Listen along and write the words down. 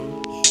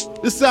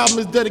This album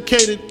is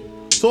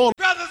dedicated to all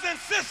brothers and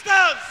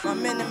sisters, my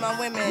men and my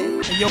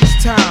women. Hey, yo,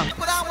 it's time.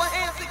 Put our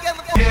hands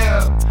together.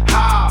 Hip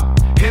hop,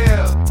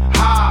 hip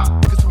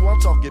hop. Cause who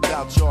I'm talking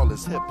about, y'all,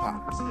 is hip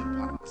hop.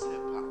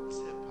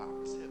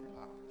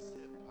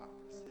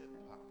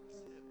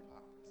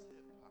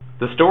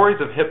 The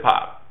stories of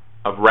hip-hop,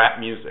 of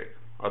rap music,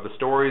 are the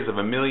stories of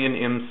a million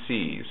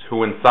MCs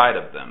who inside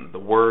of them the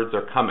words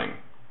are coming,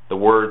 the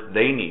words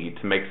they need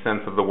to make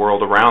sense of the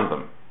world around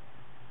them.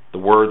 The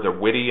words are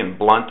witty and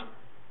blunt,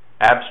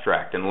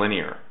 abstract and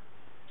linear,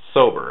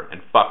 sober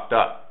and fucked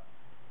up.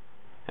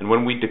 And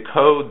when we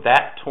decode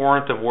that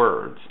torrent of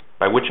words,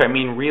 by which I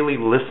mean really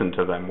listen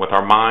to them with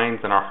our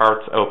minds and our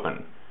hearts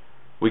open,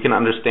 we can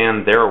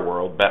understand their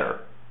world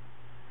better,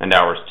 and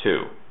ours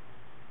too.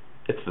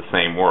 It's the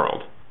same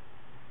world.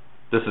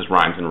 This is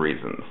Rhymes and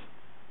Reasons.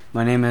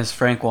 My name is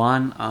Frank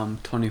Juan. I'm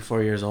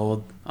 24 years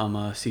old. I'm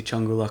a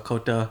Sicangu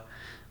Lakota,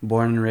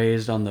 born and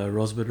raised on the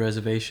Rosebud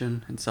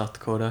Reservation in South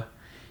Dakota.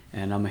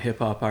 And I'm a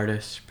hip-hop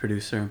artist,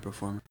 producer, and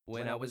performer.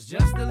 When I was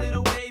just a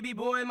little baby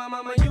boy, my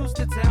mama used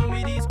to tell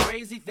me these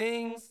crazy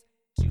things.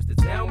 She used to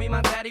tell me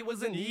my daddy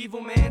was an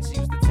evil man. She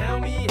used to tell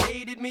me he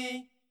hated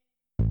me.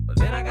 But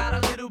then I got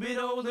a little bit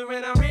older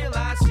and I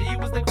realized she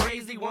was the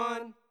crazy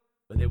one.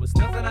 But there was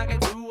nothing I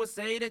could do or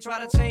say to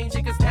try to change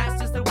it, cause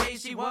that's just the way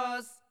she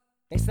was.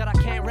 They said I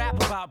can't rap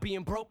about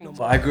being broke no more.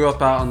 So I grew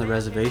up out on the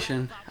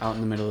reservation, out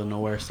in the middle of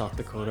nowhere, South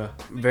Dakota.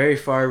 Very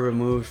far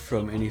removed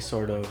from any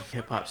sort of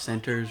hip-hop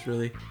centers,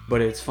 really.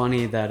 But it's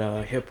funny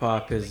that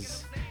hip-hop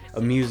is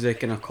a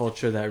music and a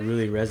culture that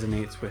really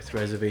resonates with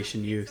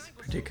reservation youth,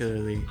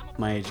 particularly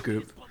my age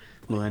group,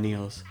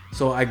 millennials.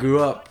 So I grew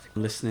up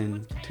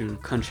listening to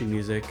country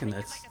music, and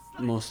that's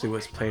mostly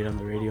what's played on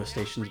the radio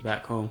stations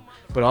back home.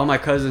 But all my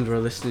cousins were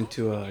listening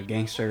to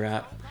gangster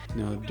rap,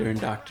 during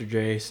Dr.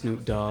 Dre,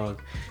 Snoop Dogg,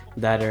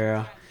 that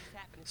era.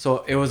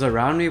 So it was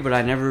around me, but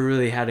I never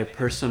really had a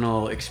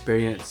personal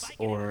experience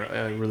or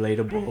a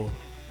relatable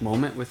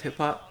moment with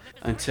hip-hop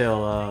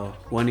until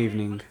one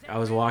evening. I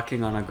was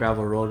walking on a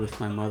gravel road with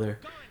my mother.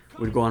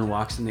 We'd go on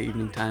walks in the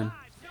evening time,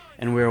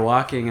 and we were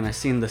walking, and I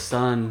seen the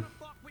sun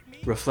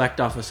reflect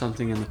off of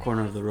something in the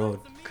corner of the road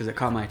because it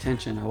caught my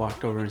attention. I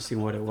walked over and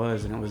seen what it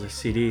was, and it was a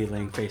CD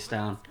laying face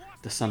down.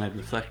 The sun had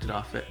reflected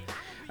off it.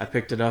 I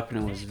picked it up, and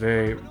it was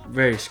very,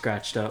 very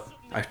scratched up.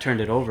 I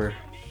turned it over,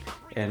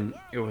 and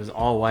it was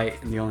all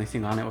white, and the only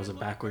thing on it was a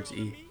backwards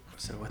E. I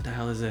said, what the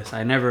hell is this?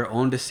 I never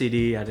owned a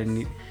CD. I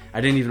didn't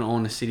even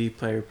own a CD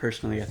player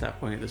personally at that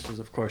point. This was,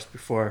 of course,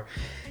 before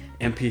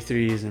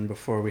MP3s and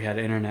before we had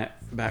internet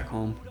back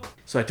home.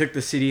 So I took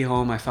the CD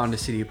home. I found a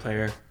CD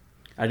player.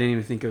 I didn't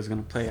even think it was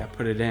going to play. I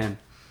put it in,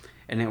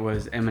 and it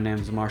was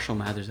Eminem's Marshall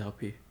Mathers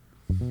LP.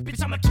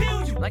 Bitch, I'ma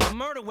kill you like a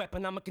murder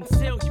weapon. I'ma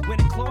conceal you in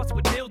a closet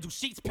with mildew,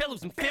 sheets,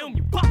 pillows, and film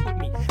you. Fuck with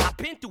me. I've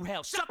been through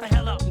hell. Shut the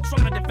hell up. I'm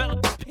trying to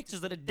develop these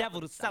pictures of the devil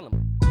to sell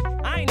them.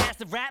 I ain't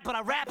acid rap, but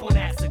I rap on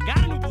acid.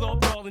 Got a new blow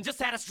roll and just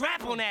had a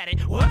strap on at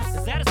it. Whoops,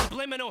 is that a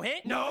subliminal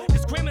hint? No.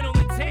 This criminal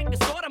intent to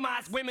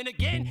sodomize women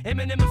again.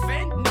 Eminem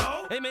offend?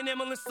 No. Eminem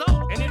will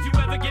insult. And if you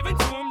ever give it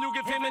to him, you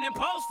give him an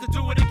impulse to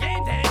do it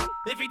again. Then,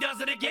 if he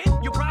does it again,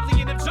 you'll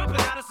probably end up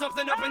jumping out of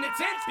something up in the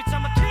tent. Bitch,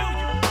 I'ma kill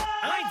you.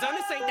 I ain't done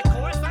this, ain't the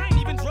chorus. I ain't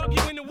even drug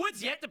you in the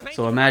woods yet to paint.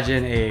 So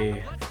imagine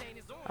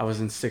I was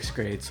in 6th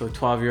grade, so a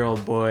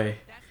 12-year-old boy,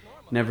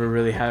 never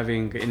really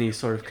having any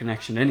sort of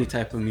connection to any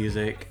type of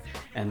music,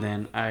 and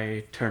then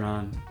I turn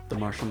on the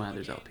Marshall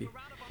Mathers LP.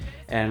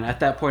 And at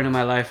that point in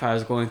my life, I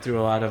was going through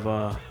a lot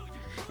of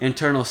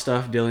internal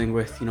stuff, dealing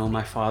with,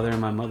 my father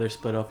and my mother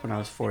split up when I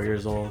was 4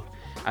 years old.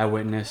 I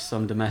witnessed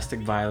some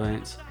domestic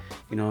violence.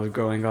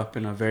 Growing up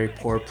in a very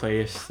poor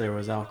place, there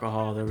was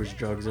alcohol, there was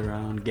drugs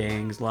around,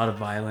 gangs, a lot of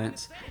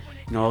violence.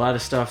 A lot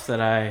of stuff that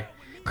I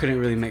couldn't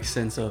really make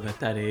sense of at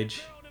that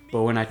age.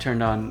 But when I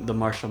turned on the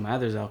Marshall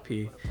Mathers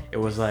LP, it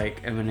was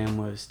like Eminem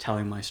was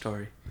telling my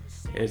story.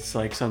 It's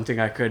like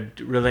something I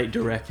could relate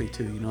directly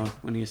to,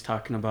 when he was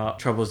talking about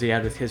troubles he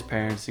had with his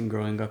parents and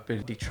growing up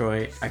in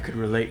Detroit. I could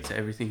relate to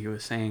everything he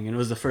was saying. And it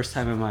was the first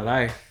time in my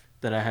life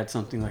that I had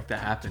something like that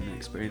happen, an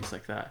experience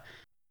like that.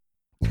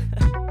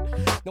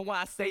 Know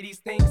why I say these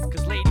things?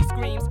 Cause lady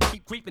screams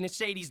keep creeping in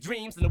shady's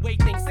dreams. And the way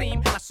things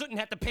seem, I shouldn't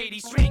have to pay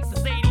these strings.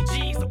 It's 80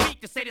 G's a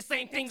week to say the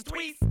same things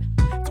twice.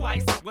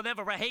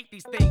 Whatever, I hate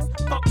these things.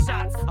 Fuck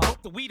shots, I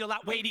hope the weed will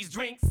outweigh these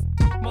drinks.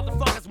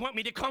 Motherfuckers want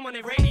me to come on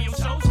their radio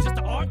shows just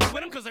to argue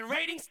with them cause their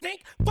ratings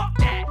stink. Fuck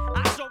that,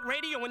 I show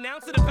radio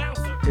announcer to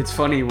bouncer. It's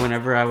funny,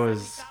 whenever I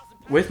was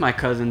with my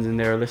cousins and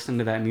they were listening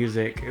to that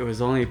music, it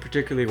was only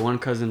particularly one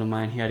cousin of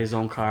mine. He had his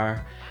own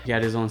car, he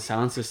had his own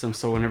sound system,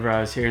 so whenever I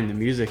was hearing the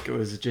music, it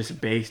was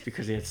just bass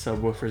because he had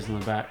subwoofers in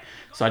the back.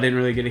 So I didn't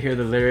really get to hear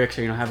the lyrics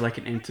or have like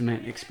an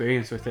intimate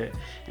experience with it.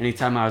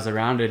 Anytime I was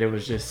around it, it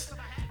was just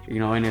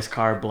in his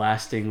car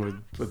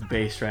blasting with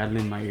bass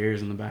rattling in my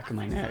ears and the back of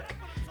my neck.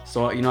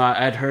 So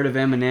I'd heard of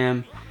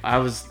Eminem. I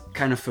was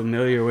kind of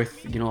familiar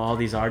with all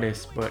these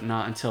artists, but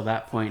not until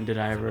that point did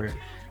I ever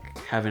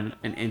have an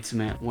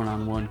intimate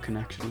one-on-one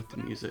connection with the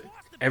music.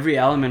 Every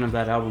element of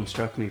that album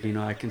struck me. You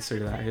know, I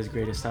consider that his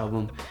greatest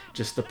album.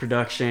 Just the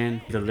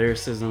production, the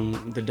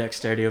lyricism, the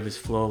dexterity of his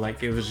flow.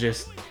 Like, it was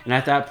just, and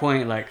at that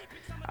point, like,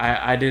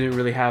 I didn't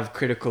really have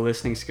critical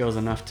listening skills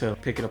enough to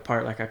pick it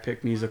apart like I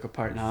pick music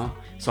apart now.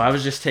 So I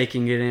was just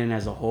taking it in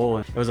as a whole.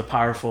 It was a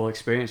powerful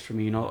experience for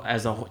me, you know.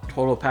 As a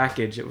total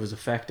package, it was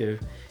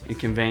effective in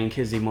conveying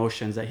his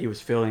emotions that he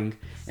was feeling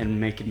and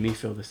making me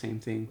feel the same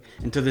thing.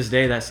 And to this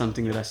day, that's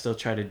something that I still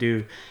try to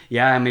do.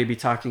 Yeah, I may be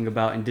talking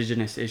about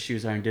indigenous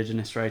issues or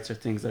indigenous rights or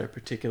things that are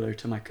particular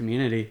to my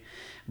community,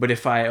 but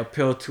if I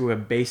appeal to a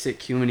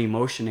basic human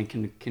emotion and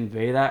can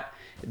convey that,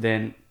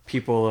 then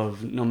people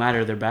of no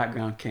matter their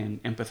background can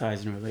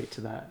empathize and relate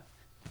to that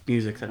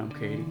music that I'm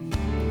creating.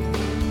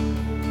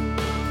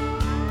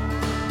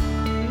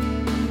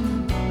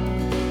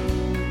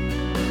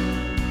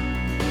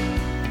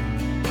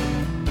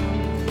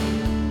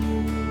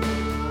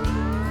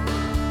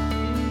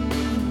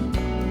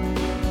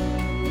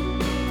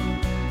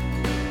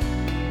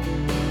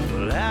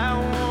 Well, I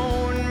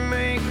won't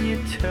make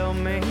you tell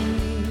me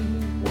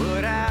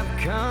what I've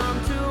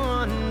come to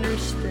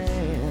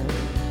understand.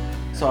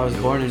 So I was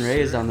born and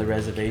raised on the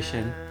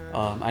reservation.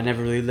 I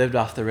never really lived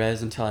off the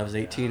res until I was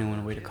 18 and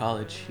went away to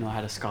college. You know, I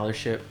had a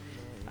scholarship.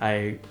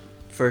 I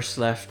first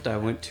left, I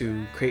went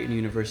to Creighton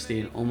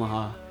University in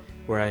Omaha,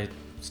 where I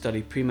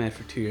studied pre-med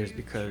for 2 years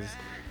because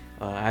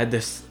I had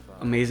this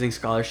amazing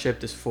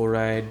scholarship, this full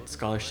ride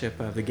scholarship.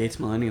 I have the Gates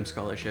Millennium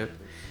Scholarship.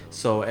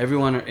 So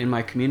everyone in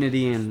my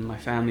community and my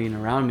family and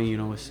around me, you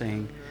know, was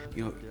saying,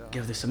 you know, you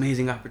have this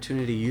amazing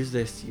opportunity, use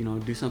this, you know,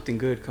 do something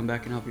good, come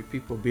back and help your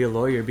people, be a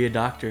lawyer, be a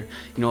doctor,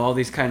 you know, all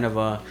these kind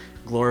of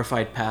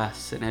glorified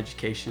paths in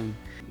education.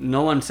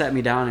 No one sat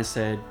me down and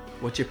said,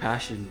 what's your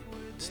passion?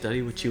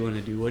 Study what you want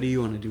to do. What do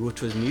you want to do?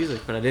 Which was music,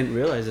 but I didn't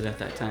realize it at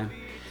that time.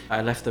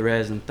 I left the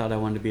res and thought I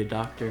wanted to be a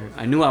doctor.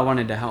 I knew I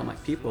wanted to help my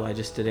people. I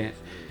just didn't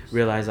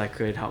realize I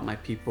could help my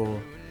people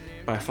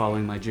by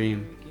following my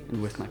dream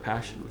and with my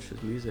passion, which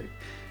was music.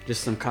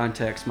 Just some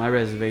context, my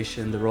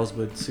reservation, the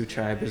Rosebud Sioux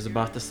Tribe, is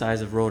about the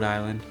size of Rhode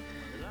Island.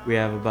 We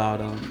have about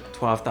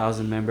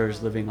 12,000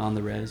 members living on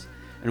the res,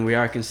 and we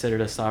are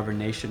considered a sovereign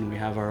nation. We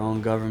have our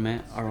own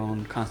government, our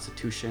own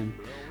constitution,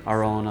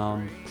 our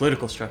own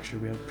political structure.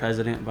 We have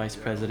president, vice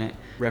president,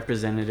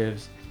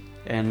 representatives,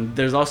 and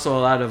there's also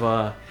a lot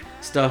of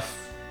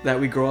stuff that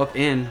we grow up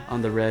in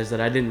on the res that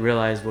I didn't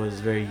realize was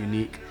very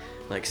unique,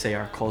 like say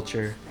our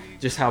culture,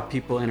 just how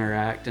people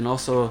interact, and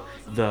also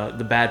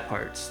the bad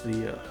parts,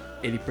 the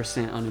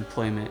 80%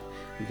 unemployment,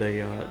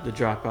 the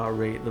dropout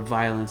rate, the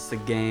violence, the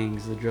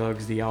gangs, the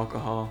drugs, the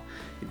alcohol,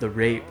 the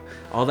rape,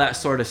 all that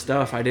sort of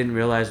stuff I didn't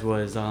realize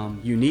was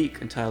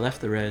unique until I left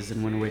the res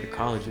and went away to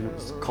college, and it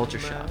was culture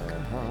shock.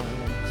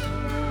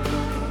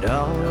 And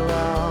all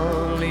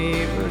around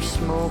leave her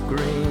smoke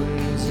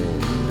rings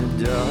in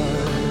the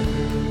dark.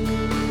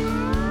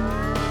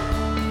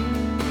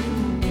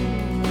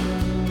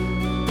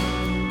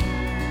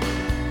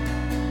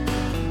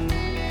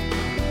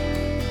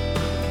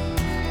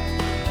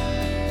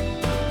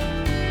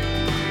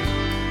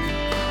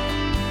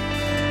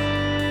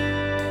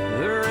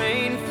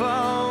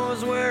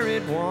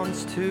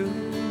 Wants to.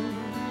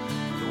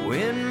 The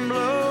wind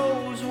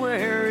blows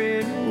where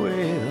it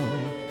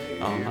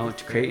will. I went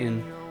to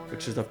Creighton,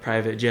 which is a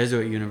private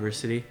Jesuit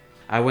university.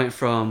 I went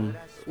from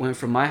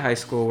my high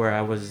school, where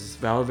I was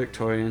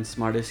valedictorian,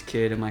 smartest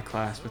kid in my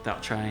class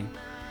without trying,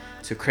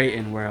 to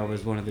Creighton, where I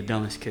was one of the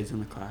dumbest kids in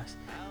the class.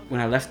 When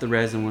I left the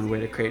res and went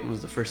away to Creighton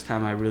was the first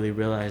time I really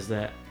realized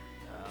that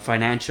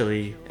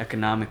financially,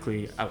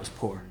 economically, I was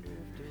poor.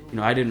 You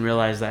know, I didn't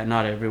realize that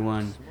not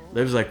everyone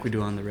lives like we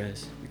do on the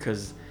res,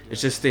 because it's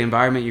just the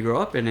environment you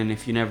grow up in, and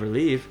if you never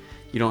leave,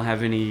 you don't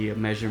have any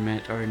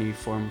measurement or any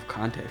form of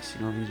context.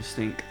 You know, you just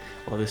think,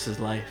 well, this is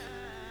life.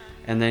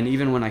 And then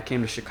even when I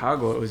came to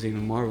Chicago, it was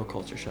even more of a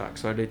culture shock.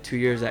 So I did 2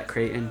 years at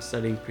Creighton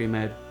studying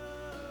pre-med,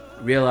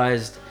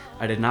 realized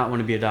I did not want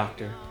to be a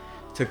doctor,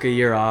 took a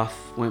year off,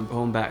 went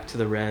home back to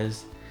the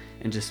res,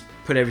 and just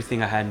put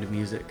everything I had into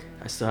music.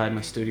 I still had my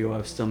studio, I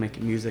was still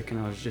making music, and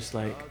I was just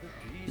like,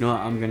 you know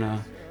what, I'm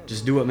gonna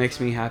just do what makes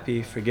me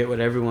happy, forget what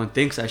everyone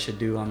thinks I should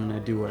do, I'm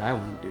gonna do what I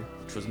want to do,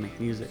 which was make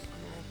music.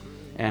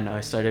 And I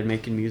started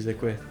making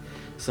music with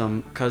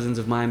some cousins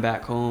of mine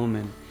back home,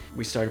 and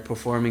we started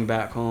performing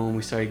back home,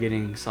 we started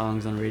getting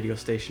songs on radio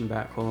station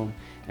back home,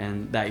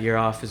 and that year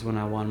off is when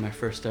I won my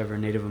first ever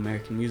Native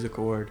American Music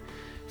Award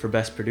for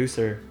Best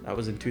Producer. That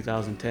was in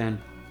 2010.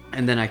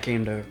 And then I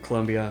came to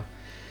Columbia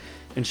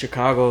in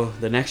Chicago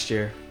the next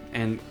year,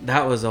 and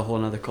that was a whole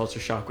nother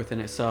culture shock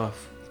within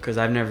itself, because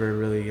I've never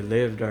really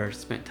lived or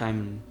spent time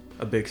in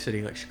a big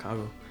city like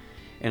Chicago.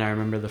 And I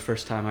remember the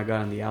first time I got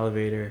on the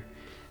elevator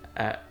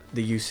at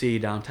the UC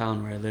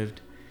downtown where I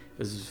lived. It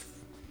was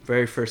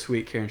very first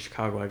week here in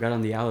Chicago. I got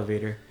on the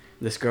elevator.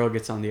 This girl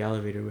gets on the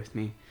elevator with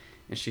me,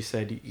 and she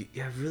said,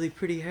 "You have really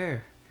pretty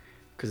hair,"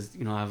 because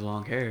you know I have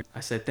long hair. I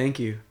said, "Thank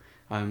you.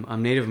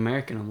 I'm Native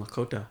American. I'm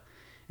Lakota."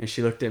 And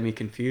she looked at me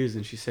confused,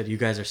 and she said, "You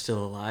guys are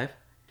still alive?"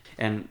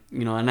 And,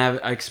 you know, and I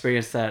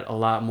experienced that a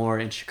lot more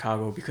in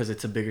Chicago because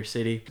it's a bigger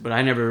city. But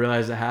I never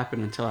realized it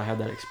happened until I had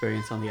that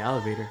experience on the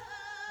elevator.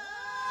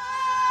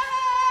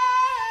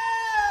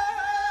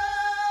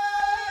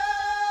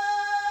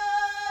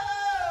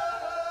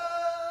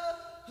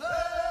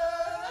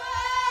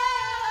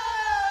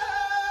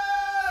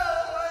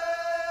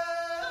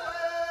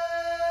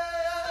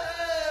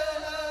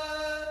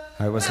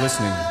 I was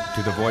listening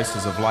to the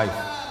voices of life,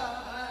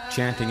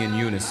 chanting in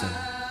unison.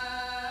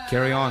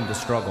 Carry on the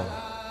struggle.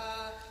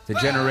 The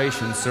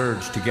generations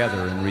surge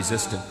together in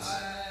resistance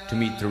to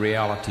meet the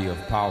reality of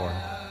power.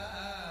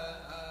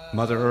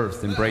 Mother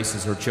Earth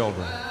embraces her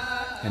children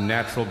and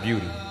natural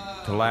beauty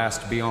to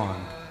last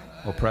beyond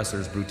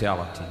oppressors'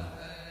 brutality.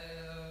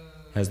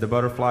 As the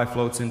butterfly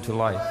floats into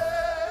life,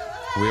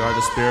 we are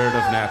the spirit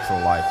of natural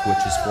life,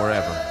 which is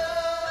forever.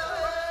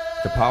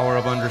 The power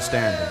of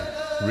understanding,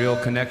 real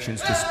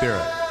connections to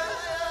spirit,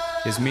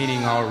 is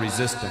meaning our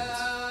resistance,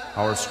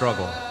 our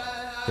struggle,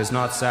 is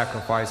not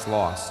sacrifice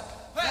lost.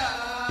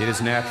 It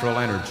is natural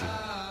energy,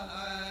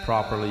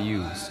 properly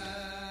used.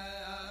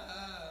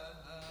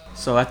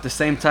 So at the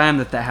same time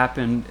that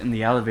happened in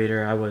the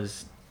elevator, I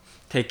was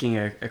taking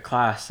a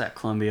class at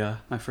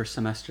Columbia, my first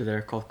semester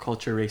there, called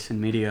Culture, Race,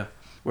 and Media,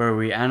 where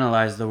we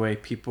analyzed the way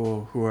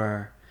people who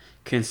are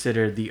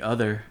considered the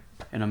other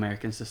in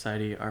American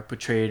society are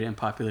portrayed in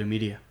popular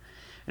media.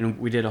 And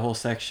we did a whole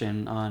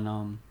section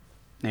on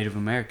Native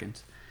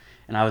Americans.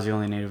 And I was the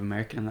only Native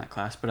American in that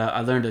class. But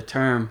I learned a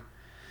term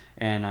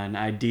and an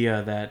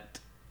idea that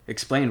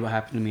explained what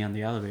happened to me on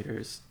the elevator.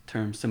 Is the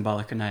term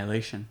symbolic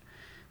annihilation,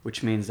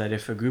 which means that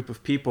if a group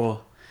of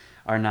people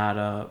are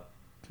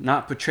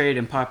not portrayed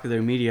in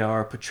popular media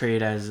or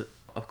portrayed as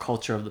a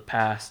culture of the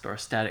past or a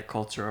static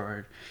culture,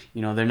 or,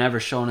 you know, they're never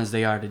shown as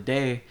they are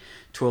today,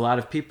 to a lot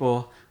of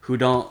people who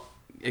don't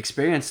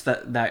experience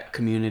that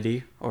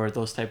community or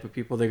those type of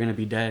people, they're going to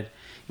be dead.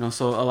 You know,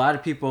 so a lot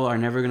of people are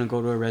never going to go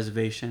to a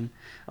reservation.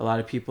 A lot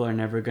of people are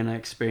never going to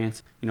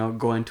experience, you know,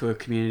 go into a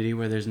community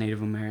where there's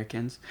Native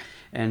Americans.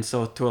 And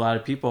so to a lot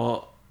of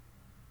people,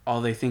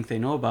 all they think they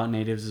know about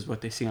natives is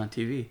what they see on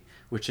TV,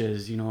 which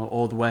is, you know,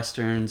 old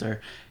westerns,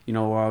 or, you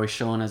know, we're always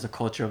shown as a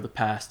culture of the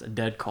past, a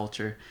dead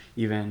culture.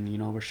 Even, you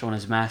know, we're shown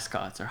as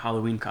mascots or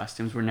Halloween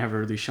costumes. We're never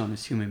really shown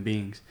as human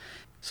beings.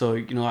 So,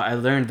 you know, I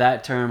learned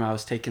that term, I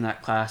was taking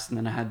that class, and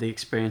then I had the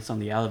experience on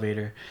the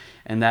elevator,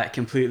 and that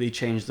completely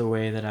changed the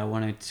way that I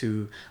wanted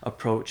to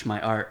approach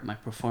my art, my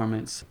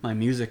performance, my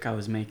music I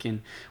was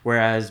making.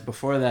 Whereas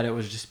before that, it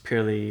was just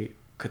purely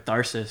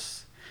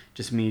catharsis,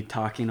 just me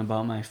talking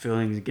about my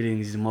feelings, getting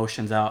these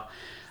emotions out.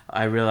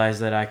 I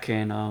realized that I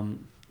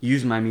can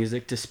use my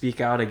music to speak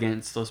out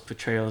against those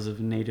portrayals of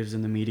natives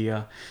in the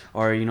media,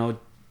 or, you know,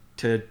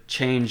 to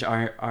change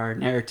our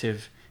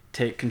narrative,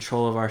 take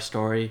control of our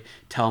story,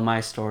 tell my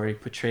story,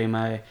 portray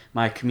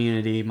my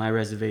community, my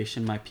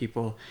reservation, my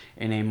people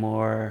in a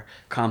more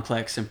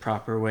complex and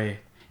proper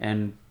way.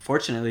 And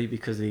fortunately,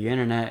 because of the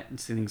internet and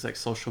things like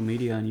social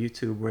media and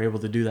YouTube, we're able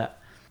to do that.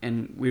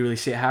 And we really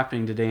see it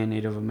happening today in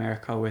Native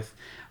America, with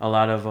a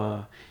lot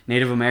of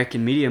Native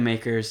American media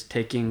makers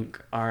taking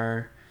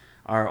our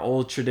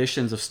old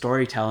traditions of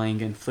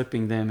storytelling and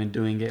flipping them and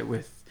doing it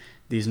with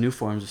these new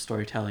forms of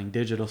storytelling,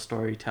 digital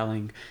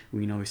storytelling.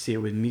 We see it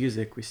with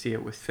music, we see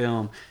it with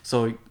film.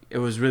 So it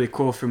was really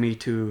cool for me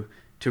to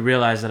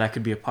realize that I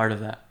could be a part of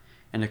that,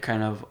 and to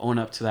kind of own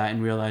up to that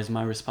and realize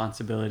my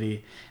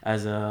responsibility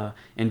as a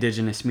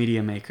indigenous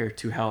media maker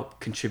to help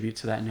contribute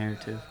to that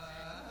narrative.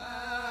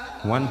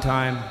 One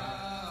time,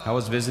 I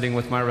was visiting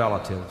with my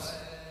relatives.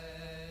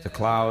 The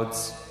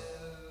clouds,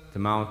 the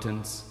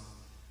mountains,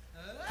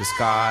 the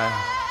sky,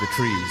 the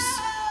trees.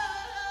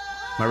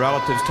 My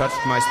relatives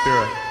touched my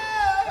spirit,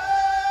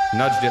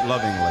 nudged it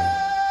lovingly.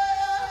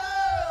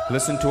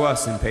 Listen to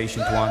us,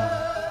 impatient one.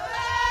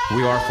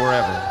 We are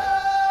forever.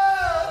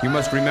 You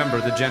must remember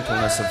the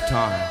gentleness of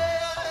time.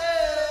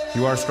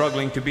 You are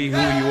struggling to be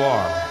who you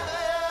are.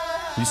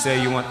 You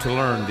say you want to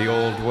learn the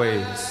old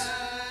ways.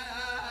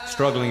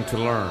 Struggling to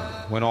learn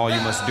when all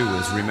you must do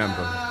is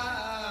remember.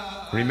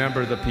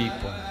 Remember the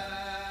people.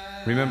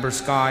 Remember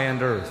sky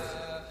and earth.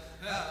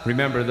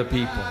 Remember the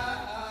people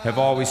have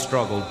always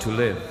struggled to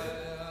live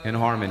in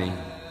harmony,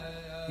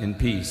 in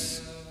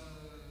peace.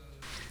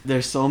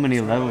 There's so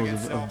many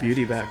levels of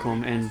beauty back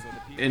home, and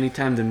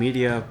anytime the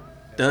media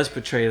does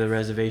portray the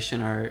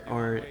reservation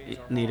or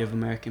Native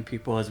American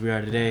people as we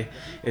are today,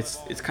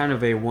 it's kind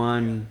of a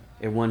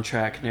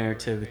one-track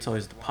narrative. It's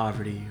always the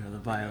poverty or the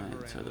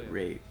violence or the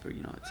rape, or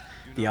it's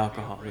the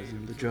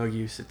alcoholism, the drug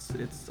use.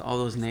 It's all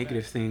those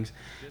negative things.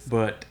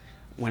 But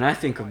when I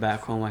think of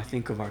back home, I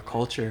think of our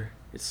culture.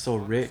 It's so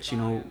rich.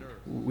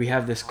 We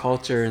have this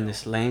culture and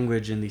this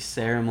language and these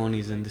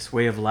ceremonies and this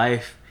way of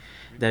life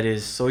that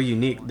is so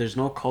unique. There's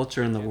no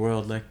culture in the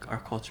world like our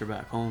culture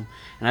back home.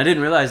 And I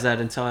didn't realize that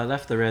until I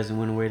left the res and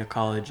went away to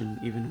college. And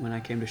even when I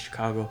came to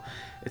Chicago,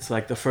 it's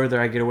like the further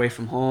I get away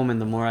from home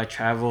and the more I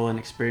travel and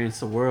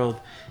experience the world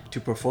to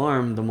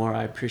perform, the more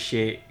I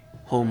appreciate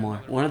home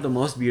more. One of the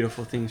most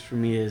beautiful things for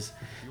me is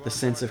the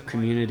sense of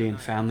community and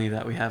family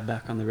that we have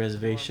back on the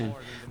reservation.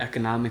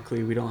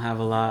 Economically, we don't have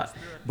a lot,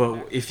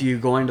 but if you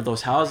go into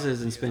those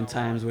houses and spend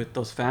times with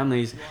those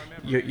families,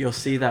 you'll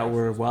see that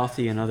we're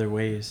wealthy in other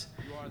ways.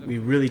 We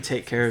really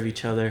take care of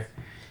each other,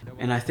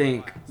 and I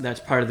think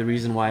that's part of the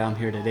reason why I'm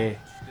here today,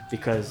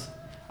 because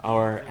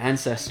our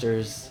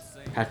ancestors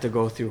had to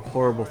go through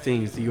horrible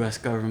things. The US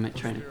government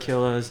trying to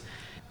kill us,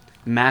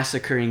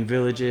 massacring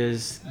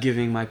villages,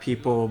 giving my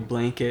people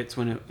blankets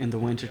in the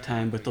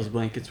wintertime, but those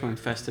blankets were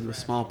infested with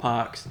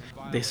smallpox.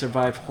 They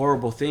survived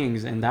horrible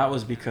things, and that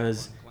was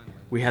because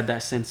we had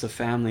that sense of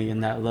family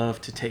and that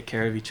love to take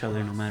care of each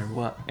other no matter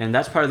what. And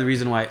that's part of the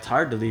reason why it's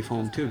hard to leave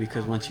home too,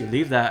 because once you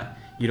leave that,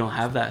 you don't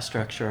have that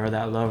structure or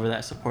that love or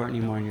that support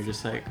anymore, and you're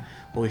just like,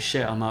 holy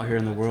shit, I'm out here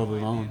in the world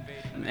alone.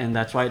 And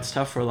that's why it's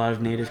tough for a lot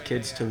of Native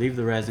kids to leave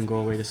the res and go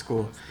away to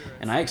school.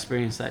 And I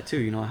experienced that too,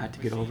 I had to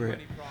get over it.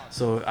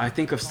 So I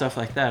think of stuff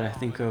like that. I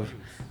think of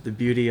the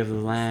beauty of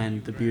the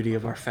land, the beauty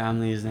of our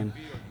families, and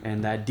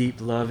that deep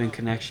love and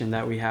connection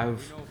that we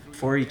have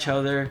for each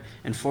other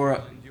and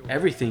for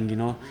everything.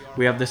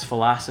 We have this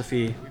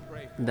philosophy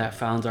that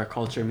founds our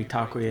culture,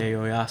 Mitakuye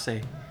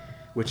Oyase,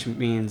 which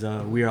means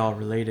we're all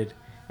related.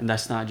 And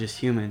that's not just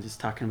humans, it's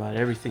talking about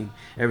everything.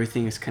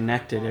 Everything is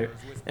connected,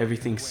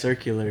 everything's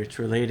circular, it's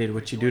related.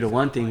 What you do to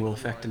one thing will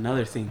affect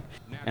another thing.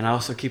 And I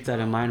also keep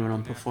that in mind when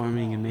I'm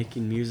performing and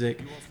making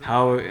music.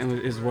 How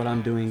is what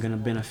I'm doing gonna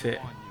benefit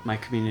my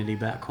community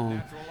back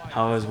home?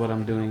 How is what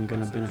I'm doing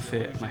gonna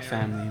benefit my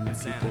family and my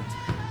people?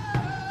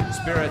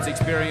 Spirits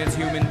experience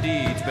human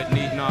deeds but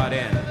need not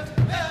end.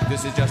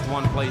 This is just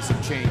one place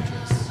of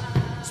changes.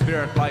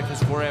 Spirit life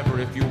is forever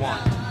if you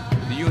want.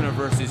 The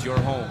universe is your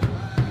home.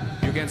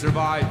 You can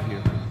survive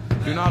here.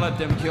 Do not let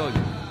them kill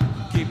you.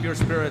 Keep your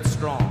spirit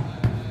strong.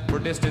 For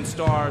distant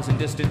stars and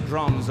distant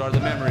drums are the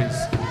memories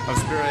of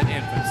spirit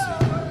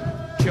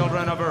infancy.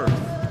 Children of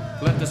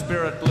Earth, let the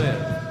spirit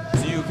live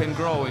so you can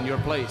grow in your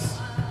place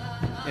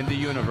in the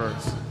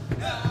universe.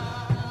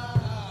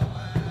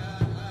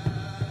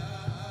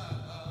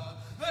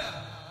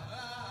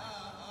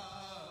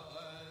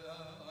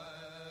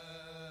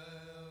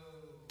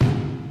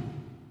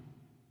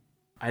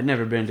 I'd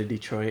never been to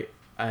Detroit.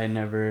 I had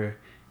never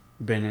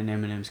been in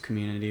Eminem's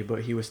community,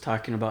 but he was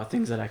talking about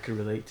things that I could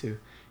relate to.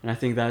 And I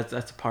think that's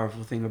a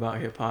powerful thing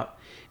about hip hop.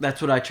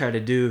 That's what I try to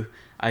do.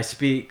 I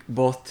speak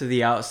both to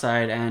the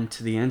outside and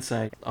to the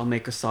inside. I'll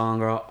make a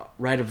song or I'll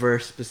write a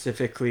verse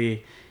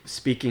specifically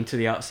speaking to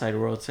the outside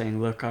world,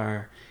 saying, look,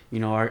 our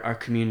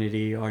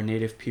community, our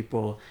Native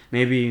people,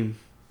 may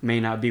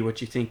not be what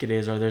you think it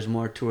is, or there's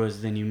more to us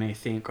than you may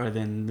think or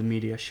than the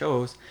media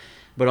shows.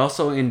 But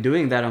also in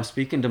doing that, I'm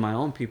speaking to my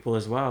own people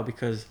as well,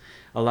 because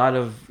a lot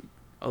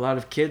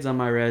of kids on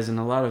my res and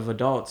a lot of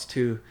adults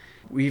too,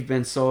 we've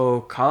been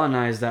so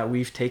colonized that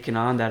we've taken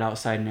on that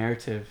outside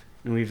narrative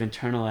and we've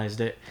internalized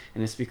it,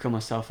 and it's become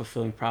a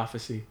self-fulfilling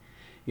prophecy.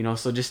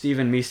 So just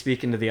even me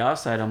speaking to the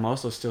outside, I'm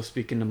also still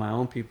speaking to my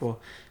own people,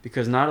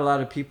 because not a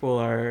lot of people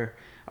are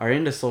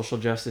into social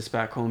justice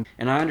back home.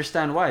 And I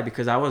understand why,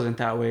 because I wasn't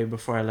that way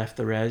before I left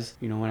the res.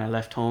 When I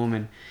left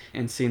home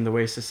and seeing the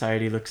way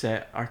society looks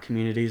at our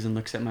communities and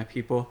looks at my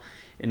people.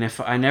 And if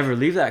I never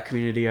leave that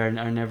community or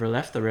I never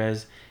left the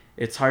res,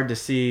 it's hard to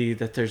see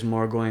that there's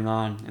more going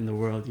on in the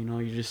world.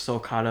 You're just so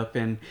caught up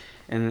in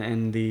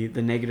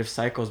the negative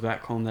cycles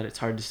back home that it's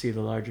hard to see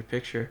the larger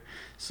picture.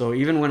 So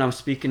even when I'm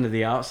speaking to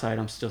the outside,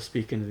 I'm still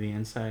speaking to the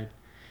inside.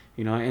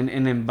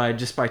 And then by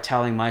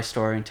telling my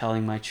story and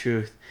telling my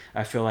truth,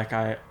 I feel like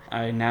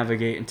I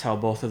navigate and tell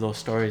both of those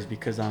stories,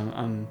 because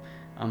I'm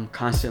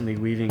constantly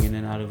weaving in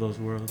and out of those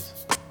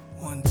worlds.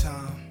 One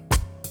time,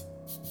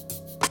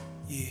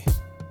 yeah.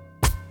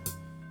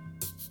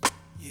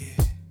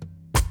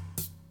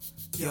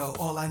 Yo,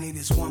 all I need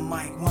is one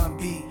mic, one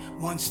beat,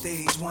 one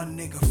stage, one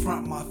nigga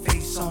front my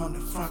face on the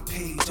front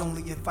page.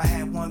 Only if I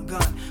had one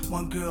gun,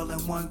 one girl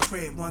and one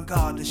crib, one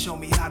God to show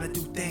me how to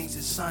do things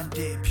the sun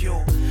did.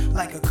 Pure,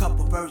 like a cup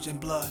of virgin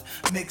blood,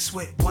 mixed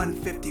with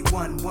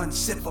 151, one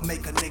sip will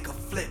make a nigga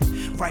flip.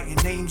 Writing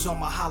names on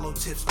my hollow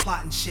tips,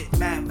 plotting shit,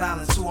 mad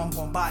balance, who I'm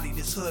gonna body,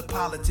 this hood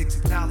politics,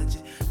 acknowledge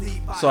it.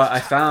 So I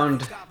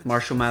found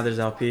Marshall Mathers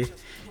LP,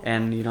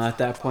 and at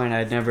that point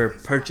I'd never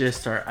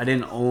purchased or I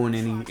didn't own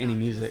any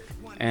music.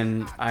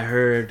 And I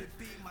heard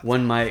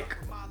one mic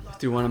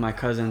through one of my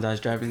cousins. I was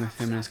driving with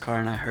him in his car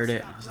and I heard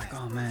it. And I was like,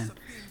 oh man,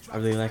 I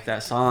really like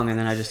that song. And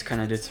then I just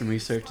kind of did some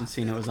research and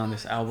seen it was on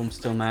this album,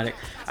 Stillmatic.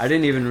 I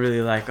didn't even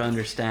really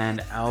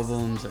understand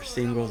albums or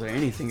singles or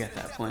anything at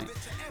that point.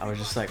 I was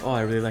just like, oh,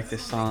 I really like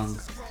this song.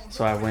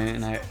 So I went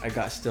and I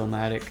got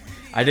Stillmatic.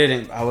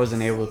 I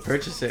wasn't able to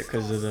purchase it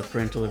because of the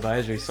parental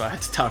advisory, so I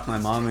had to talk my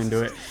mom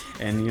into it.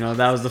 And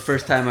that was the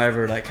first time I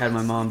ever had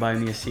my mom buy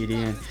me a CD,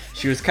 and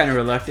she was kind of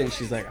reluctant.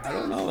 She's like, I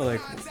don't know,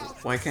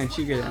 why can't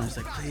you get it? And I was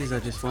like, please, I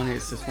just want it.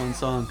 It's this one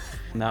song.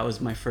 And that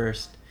was my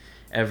first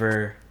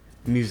ever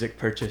music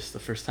purchase. The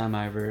first time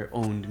I ever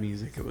owned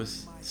music, it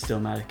was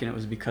Stillmatic, and it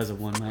was because of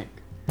one mic.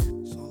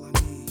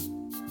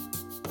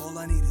 All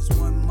I need is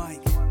one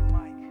mic.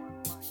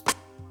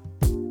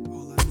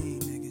 All I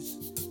need,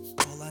 niggas.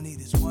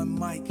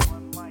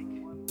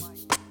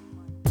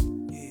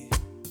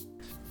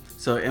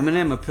 So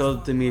Eminem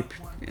appealed to me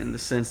in the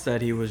sense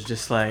that he was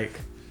just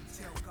like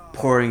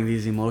pouring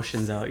these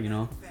emotions out, you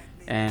know,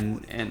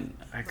 and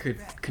I could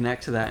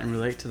connect to that and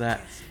relate to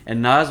that.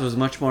 And Nas was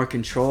much more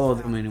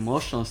controlled from an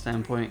emotional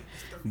standpoint,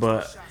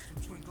 but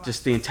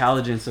just the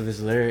intelligence of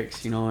his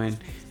lyrics, you know,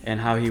 and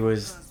how he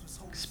was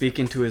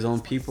speaking to his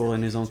own people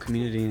and his own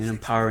community in an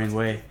empowering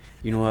way.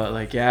 You know,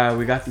 like, yeah,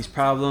 we got these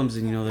problems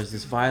and, you know, there's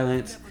this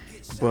violence,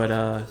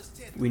 but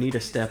we need to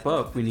step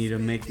up. We need to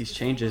make these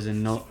changes,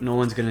 and no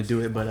one's going to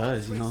do it but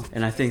us, you know.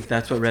 And I think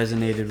that's what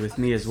resonated with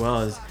me as well,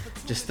 as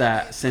just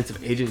that sense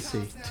of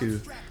agency to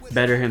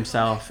better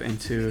himself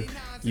and to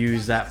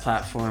use that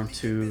platform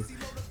to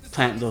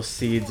plant those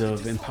seeds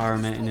of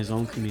empowerment in his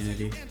own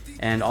community.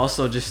 And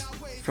also just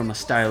from a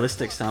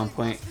stylistic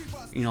standpoint,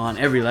 you know, on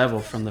every level,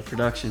 from the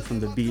production, from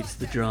the beats,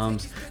 the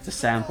drums, the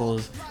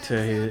samples, to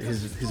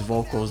his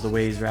vocals, the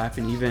way he's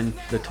rapping, even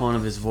the tone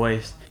of his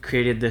voice,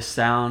 created this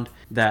sound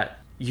that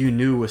you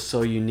knew was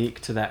so unique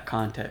to that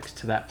context,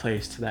 to that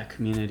place, to that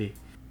community.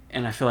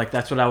 And I feel like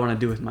that's what I want to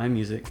do with my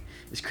music,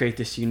 is create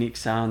this unique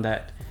sound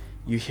that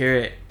you hear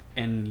it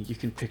and you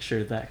can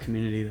picture that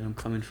community that I'm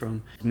coming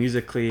from.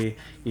 Musically,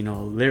 you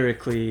know,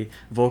 lyrically,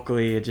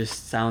 vocally, it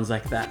just sounds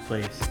like that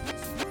place.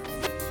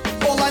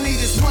 All I need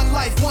is one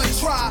life, one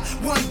try,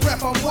 one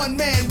breath, I'm one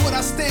man. What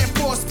I stand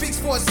for speaks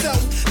for itself.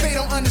 They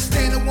don't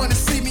understand and wanna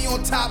see me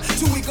on top.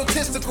 Too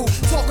egotistical,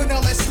 talking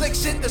all that slick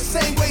shit the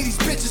same way these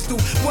bitches do.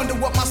 Wonder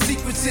what my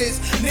secrets is.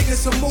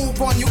 Niggas will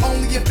move on you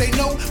only if they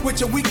know what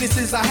your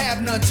weaknesses. I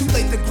have none. Too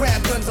late to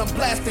grab guns, I'm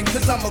blasting,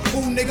 cause I'm a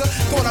cool nigga.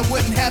 Thought I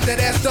wouldn't have that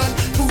ass done.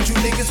 Food you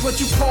niggas, what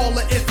you call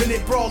an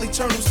infinite brawl,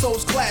 eternal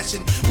souls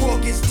clashing. War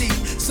gets deep,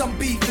 some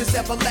beef is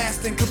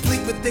everlasting,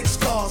 complete with thick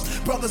scars.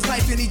 Brothers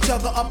knifing each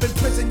other up in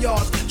prison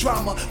yards.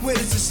 Drama, where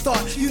does it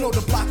start? You know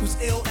the block was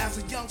ill as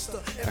a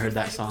youngster. I heard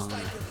that song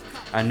and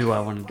I knew I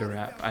wanted to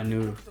rap. I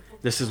knew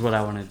this is what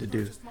I wanted to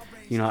do.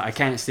 You know, I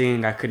can't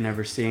sing, I could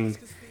never sing,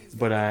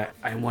 but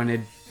I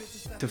wanted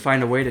to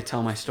find a way to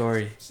tell my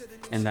story,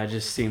 and that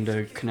just seemed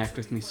to connect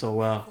with me so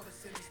well.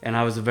 And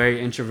I was a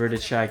very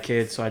introverted, shy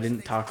kid, so I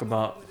didn't talk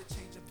about,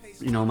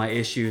 you know, my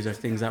issues or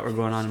things that were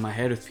going on in my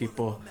head with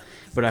people.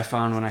 But I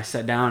found when I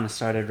sat down and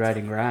started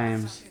writing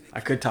rhymes,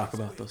 I could talk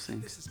about those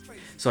things.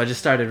 So I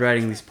just started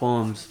writing these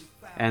poems,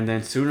 and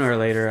then sooner or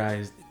later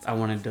I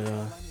wanted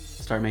to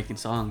start making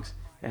songs.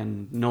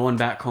 And no one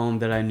back home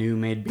that I knew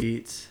made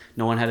beats.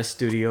 No one had a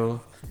studio.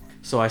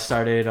 So I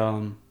started,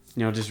 you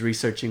know, just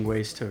researching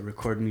ways to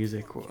record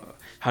music,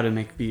 how to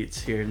make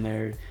beats here and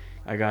there.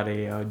 I got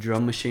a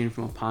drum machine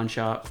from a pawn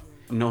shop.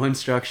 No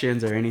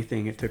instructions or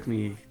anything. It took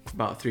me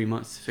about 3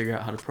 months to figure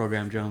out how to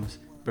program drums,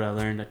 but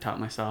I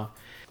taught myself.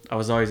 I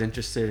was always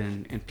interested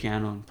in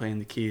piano and playing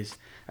the keys.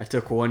 I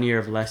took 1 year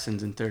of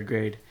lessons in 3rd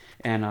grade.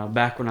 And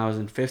back when I was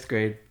in 5th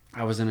grade,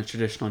 I was in a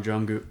traditional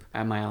drum group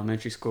at my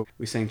elementary school.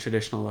 We sang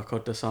traditional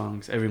Lakota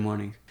songs every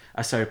morning.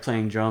 I started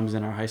playing drums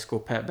in our high school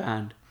pep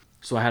band.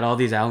 So I had all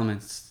these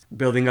elements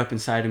building up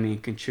inside of me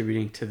and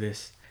contributing to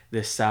this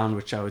sound,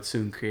 which I would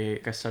soon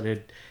create. I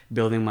started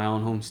building my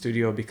own home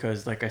studio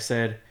because, like I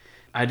said,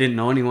 I didn't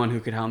know anyone who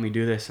could help me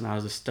do this, and I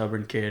was a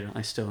stubborn kid.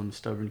 I still am a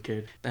stubborn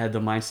kid. I had the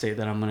mind state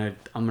that I'm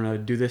gonna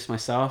do this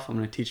myself. I'm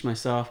gonna teach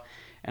myself,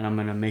 and I'm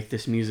gonna make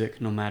this music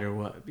no matter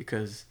what,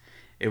 because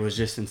it was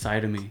just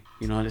inside of me,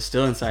 you know, and it's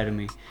still inside of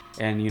me.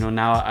 And, you know,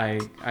 now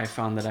I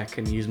found that I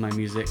can use my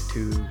music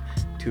to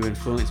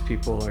influence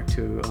people or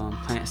to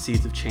plant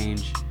seeds of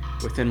change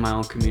within my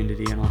own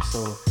community and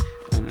also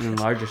in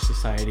a larger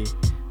society.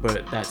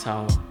 But that's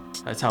how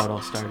it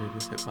all started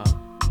with hip hop.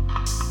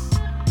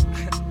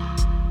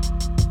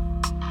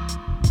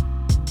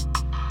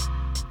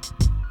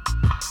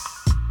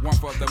 One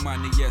for the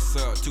money, yes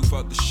sir, 2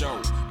 for the show.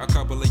 A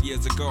couple of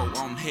years ago,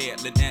 on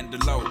Headland and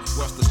the low,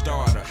 what's the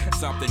starter?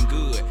 Something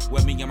good,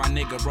 where me and my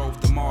nigga rode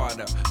the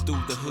martyr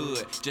through the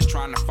hood, just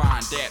trying to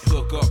find that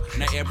hook up.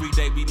 Now every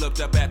day we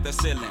looked up at the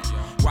ceiling,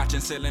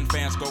 watching ceiling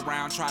fans go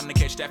round, trying to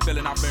catch that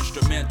feeling off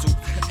instrumental.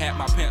 Had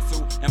my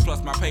pencil and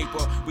plus my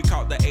paper, we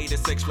caught the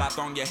 86 lot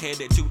on your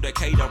headed to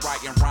Decatur,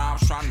 writing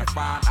rhymes, trying to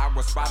find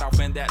our spot off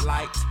in that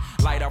light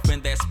off in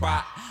that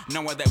spot,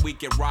 knowing that we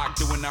can rock,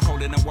 doing the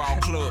hole in the wall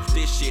club.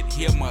 This shit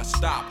here must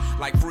stop,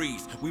 like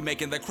freeze. We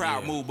making the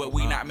crowd move, but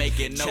we not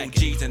making no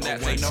G's, and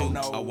that's a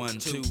no. A 1,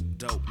 2,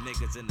 dope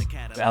niggas in the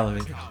category.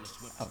 Elevator.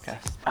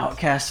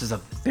 Outkast is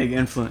a big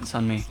influence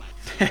on me.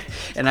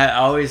 And I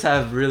always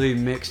have really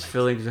mixed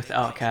feelings with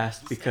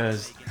Outkast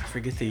because, I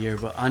forget the year,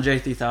 but Andre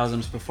 3000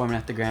 was performing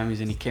at the Grammys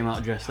and he came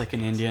out dressed like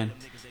an Indian.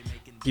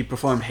 He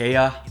performed Hey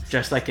Ya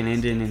dressed like an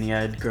Indian, and he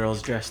had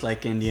girls dressed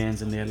like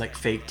Indians, and they had like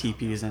fake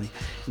teepees, and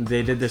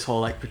they did this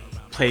whole like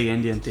play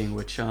Indian thing,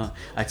 which I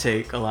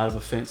take a lot of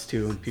offense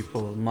to when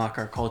people mock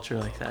our culture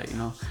like that, you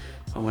know,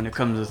 when it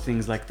comes to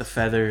things like the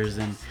feathers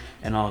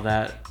and all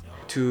that.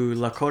 To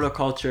Lakota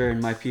culture and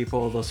my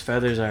people, those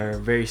feathers are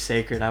very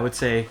sacred. I would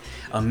say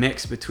a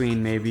mix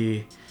between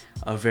maybe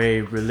a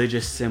very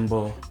religious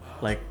symbol,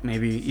 like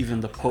maybe even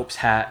the Pope's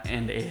hat,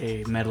 and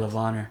a Medal of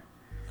Honor.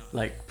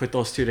 like put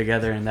those two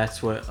together, and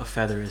that's what a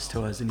feather is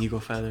to us, an eagle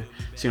feather.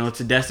 So, you know,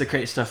 to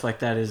desecrate stuff like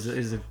that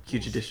is a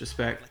huge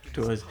disrespect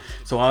to us.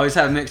 So I always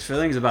have mixed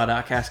feelings about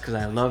Outkast because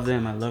I love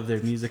them, I love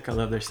their music, I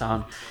love their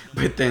sound.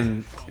 But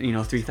then, you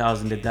know,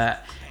 3000 did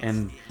that,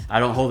 and I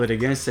don't hold it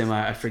against them.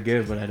 I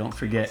forgive, but I don't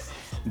forget.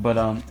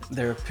 But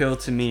their appeal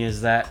to me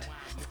is that,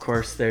 of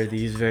course, they're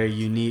these very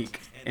unique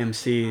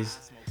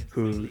MCs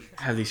who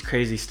have these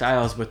crazy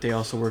styles, but they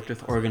also worked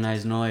with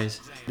Organized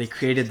Noise. They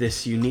created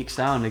this unique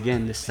sound,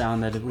 again, this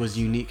sound that it was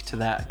unique to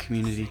that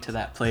community, to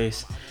that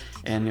place,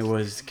 and it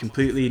was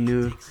completely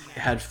new. It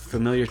had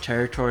familiar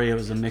territory. It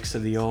was a mix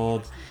of the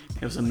old.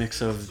 It was a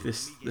mix of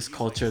this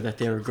culture that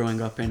they were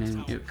growing up in,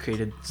 and it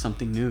created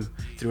something new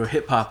through a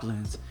hip-hop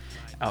lens.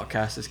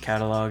 Outkast's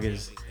catalog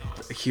is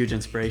a huge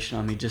inspiration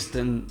on me, just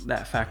in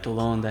that fact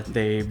alone that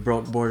they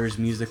broke borders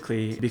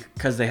musically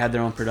because they had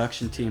their own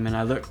production team. And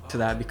I look to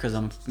that because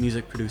I'm a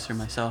music producer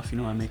myself. You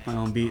know, I make my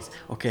own beats.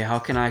 Okay, how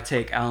can I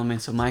take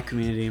elements of my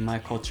community and my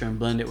culture and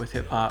blend it with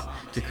hip-hop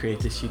to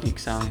create this unique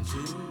sound?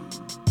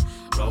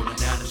 Rolling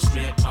down the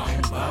strip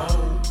on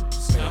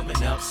boats,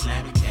 coming up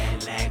slamming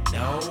Cadillac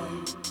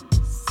doors.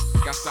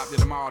 Got stopped at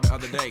the mall the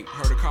other day.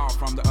 Heard a call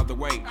from the other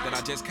way that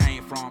I just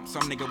came from.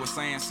 Some nigga was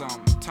saying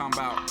something, talking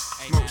about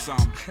smoke some.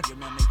 You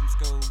remember me from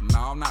school?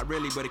 No, not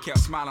really, but he kept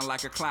smiling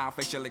like a clown,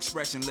 facial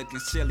expression looking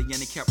silly, and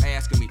he kept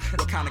asking me,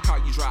 what kind of car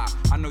you drive?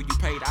 I know you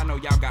paid, I know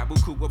y'all got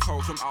buku with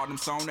posts from all them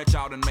songs that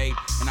y'all done made.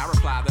 And I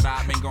replied that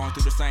I've been going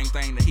through the same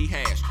thing that he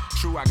has.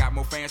 True, I got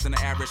more fans than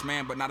the average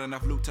man, but not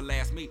enough loot to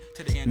last me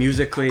to the end.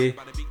 Musically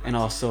and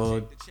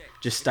also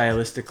just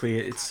stylistically,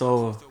 it's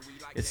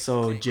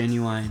so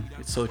genuine,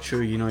 it's so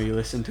true. You know, you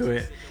listen to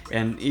it,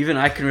 and even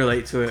I can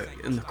relate to it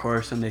in the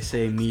chorus when they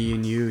say me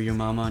and you, your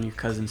mama and your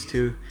cousins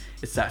too.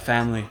 It's that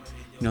family,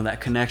 you know,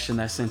 that connection,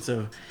 that sense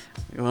of,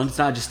 well, it's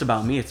not just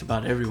about me, it's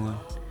about everyone.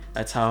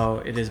 That's how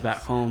it is back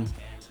home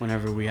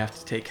whenever we have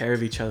to take care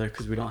of each other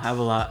because we don't have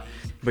a lot.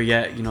 But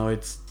yet, you know,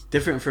 it's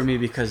different for me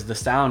because the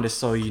sound is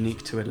so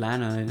unique to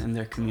Atlanta and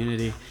their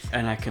community,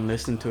 and I can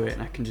listen to it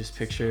and I can just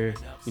picture,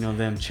 you know,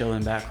 them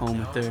chilling back home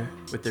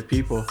with their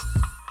people.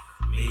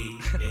 Me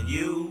and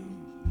you,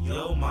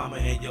 your mama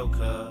and your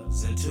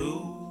cousin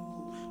too.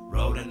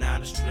 Rolling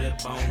down the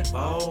strip on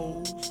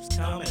boats,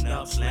 coming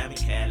up slamming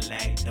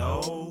Cadillac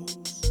doors.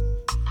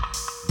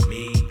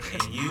 Me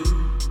and you,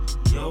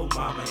 your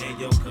mama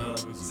and your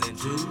cousin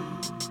too.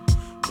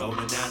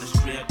 Rolling down the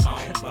strip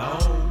on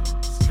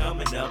boats,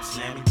 coming up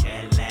slamming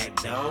Cadillac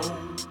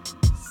doors.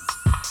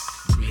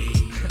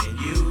 Me and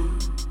you,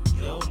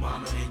 your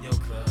mama and your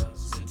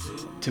cousin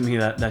too. To me,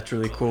 that's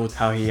really cool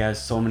how he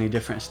has so many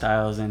different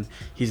styles, and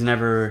he's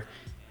never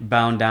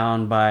bound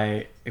down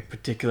by a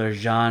particular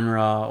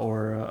genre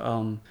or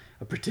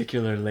a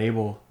particular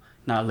label.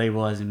 Not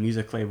label as in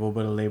music label,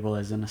 but a label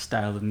as in a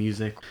style of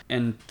music.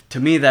 And to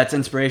me, that's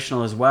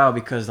inspirational as well,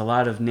 because a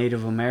lot of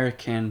Native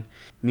American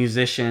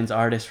musicians,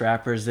 artists,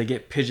 rappers, they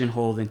get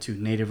pigeonholed into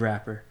native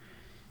rapper.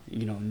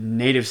 You know,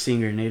 native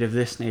singer, native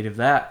this, native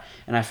that.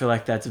 And I feel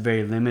like that's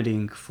very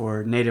limiting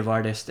for native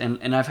artists.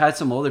 And I've had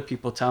some older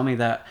people tell me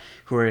that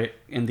who are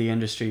in the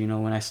industry, you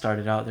know, when I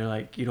started out, they're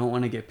like, you don't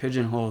want to get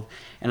pigeonholed.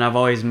 And I've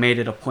always made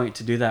it a point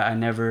to do that. I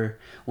never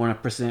want to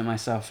present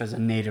myself as a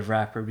native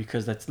rapper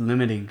because that's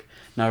limiting,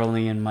 not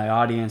only in my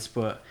audience,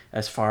 but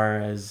as far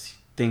as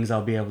things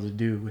I'll be able to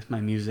do with my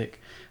music.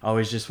 I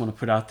always just want to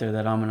put out there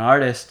that I'm an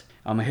artist,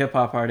 I'm a hip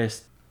hop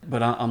artist,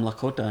 but I'm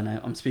Lakota and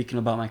I'm speaking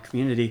about my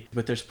community,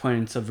 but there's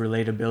points of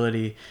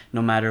relatability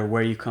no matter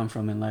where you come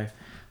from in life.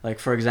 Like,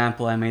 for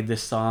example, I made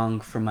this song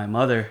for my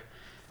mother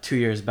 2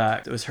 years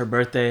back. It was her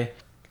birthday.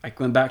 I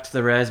went back to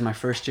the res my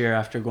first year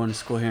after going to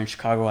school here in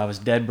Chicago. I was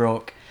dead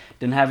broke,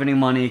 didn't have any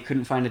money,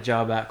 couldn't find a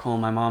job back home.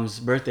 My mom's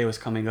birthday was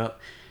coming up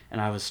and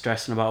I was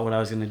stressing about what I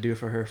was going to do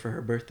for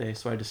her birthday,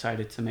 so I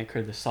decided to make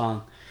her this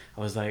song. I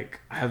was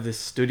like, I have this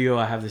studio,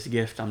 I have this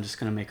gift, I'm just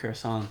going to make her a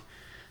song.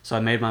 So I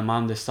made my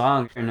mom this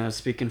song, and I was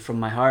speaking from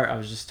my heart. I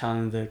was just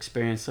telling the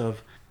experience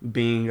of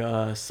being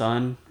a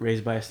son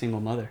raised by a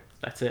single mother.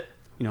 That's it.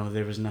 You know,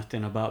 there was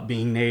nothing about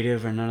being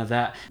native or none of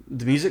that.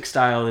 The music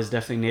style is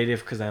definitely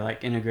native because I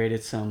like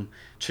integrated some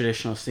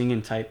traditional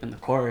singing type in the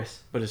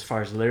chorus. But as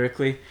far as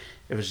lyrically,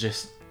 it was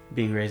just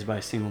being raised by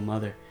a single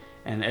mother.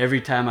 And every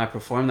time I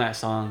perform that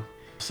song,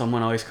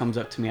 someone always comes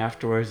up to me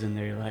afterwards and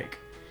they're like,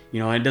 you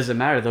know, it doesn't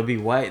matter. They'll be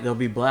white, they'll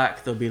be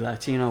black, they'll be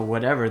Latino,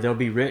 whatever. They'll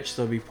be rich,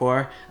 they'll be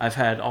poor. I've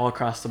had all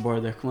across the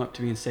board, they'll come up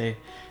to me and say,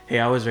 hey,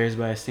 I was raised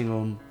by a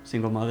single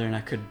mother, and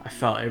I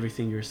felt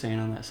everything you were saying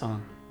on that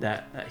song.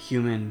 That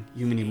human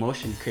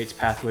emotion creates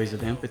pathways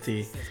of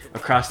empathy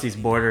across these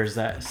borders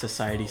that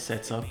society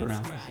sets up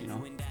around us, you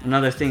know.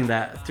 Another thing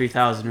that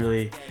 3000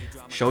 really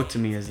showed to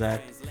me is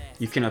that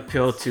you can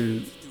appeal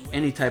to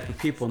any type of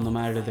people, no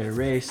matter their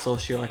race,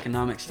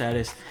 socioeconomic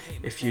status,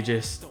 if you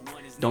just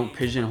don't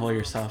pigeonhole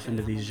yourself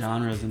into these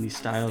genres and these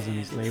styles and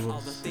these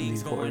labels and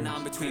these borders.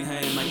 Between her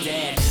and my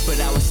dad, but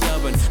I was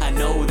stubborn. I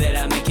know that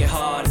I make it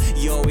hard.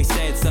 You always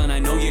said, son, I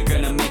know you're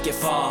gonna make it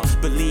far.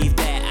 Believe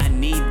that, I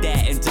need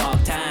that in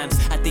dark times.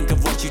 I think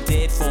of what you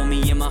did for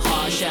me and my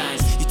heart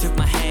shines. You took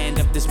my hand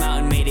up this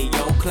mountain, made it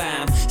your climb.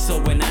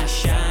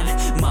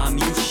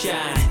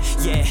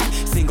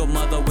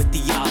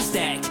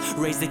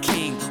 raise the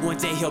king, one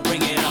day he'll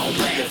bring it all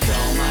back. Lived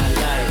all my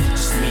life,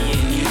 just me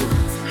and you.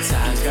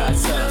 Times got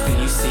tough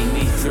and you see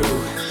me through.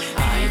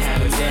 I ain't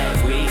have a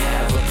dad, we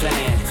have a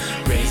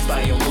plan. Raised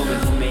by a woman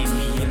who made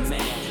me a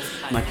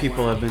man. My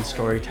people have been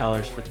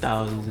storytellers for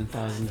thousands and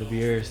thousands of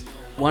years.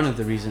 One of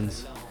the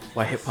reasons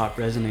why hip hop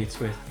resonates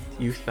with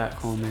youth back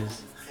home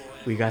is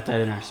we got that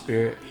in our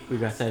spirit, we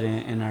got that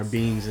in our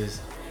beings,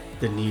 is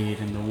the need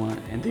and the want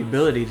and the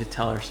ability to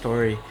tell our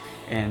story.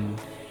 And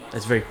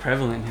that's very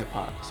prevalent in hip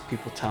hop, is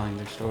people telling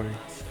their story.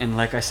 And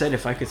like I said,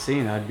 if I could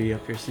sing, I'd be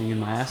up here singing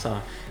my ass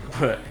off.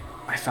 But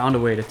I found a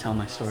way to tell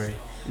my story,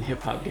 and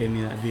hip hop gave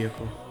me that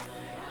vehicle.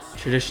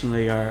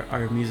 Traditionally,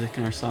 our music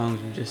and our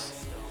songs were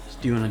just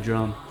you and a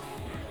drum.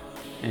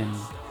 And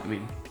I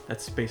mean,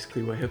 that's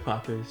basically what hip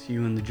hop is,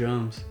 you and the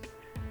drums.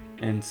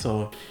 And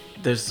so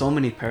there's so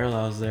many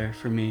parallels there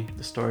for me,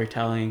 the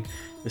storytelling,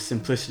 the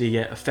simplicity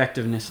yet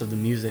effectiveness of the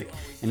music.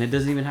 And it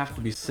doesn't even have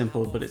to be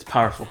simple, but it's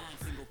powerful.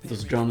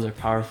 Those drums are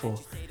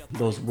powerful.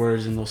 Those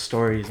words and those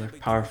stories are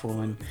powerful.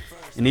 And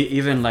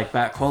even like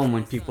back home,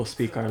 when people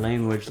speak our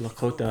language,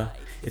 Lakota,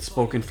 it's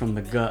spoken from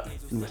the gut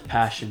and with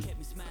passion.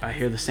 I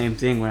hear the same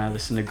thing when I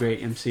listen to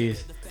great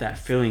MCs, that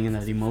feeling and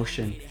that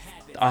emotion.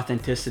 The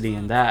authenticity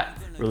in that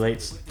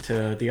relates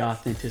to the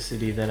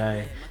authenticity that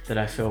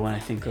I feel when I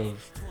think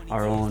of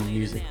our own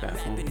music back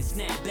home.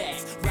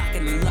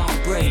 Rocking a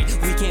long braid,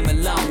 we came a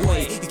long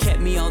way. You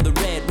kept me on the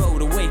red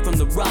road, away from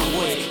the wrong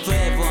way.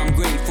 Forever I'm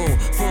grateful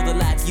for the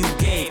life you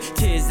gave.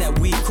 Tears that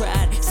we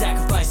cried,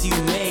 sacrifice you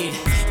made.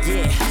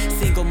 Yeah,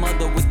 single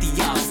mother with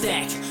the all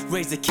stack.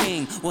 Raise a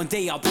king, one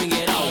day I'll bring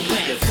it all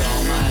back. Lived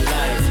all my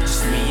life,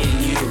 just me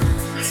and you.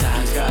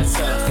 Times got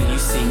tough and you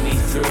see me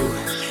through.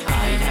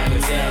 I ain't have a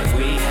dad,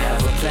 we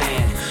have a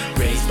plan.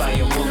 Raised by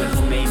a woman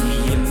who made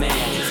me a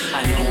man.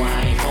 I know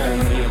I ain't home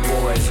when your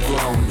boy's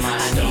grown. I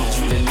need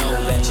you to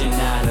know that you're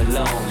not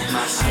alone.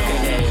 I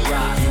could let it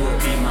rock, you will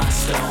be my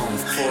stone.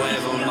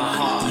 Forever in my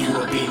heart, you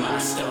will be my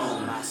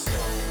stone.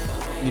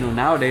 You know,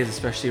 nowadays,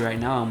 especially right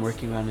now, I'm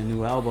working on a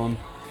new album.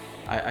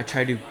 I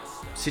try to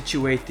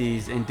situate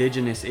these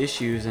indigenous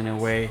issues in a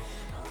way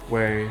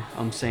where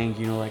I'm saying,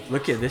 you know, like,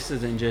 look at, this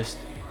isn't just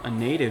a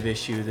native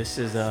issue, this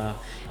is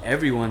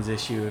everyone's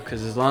issue.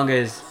 Because as long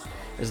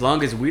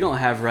as we don't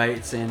have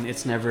rights and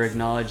it's never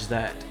acknowledged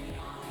that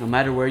no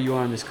matter where you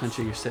are in this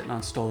country, you're sitting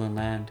on stolen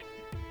land,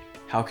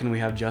 how can we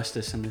have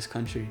justice in this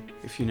country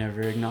if you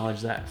never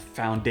acknowledge that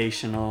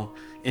foundational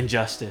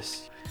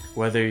injustice?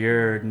 Whether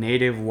you're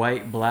native,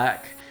 white,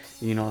 black,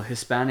 you know,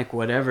 Hispanic,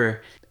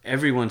 whatever,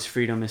 everyone's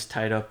freedom is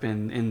tied up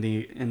in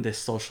this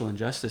social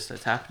injustice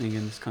that's happening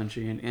in this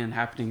country and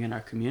happening in our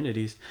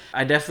communities.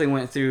 I definitely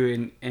went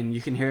through, and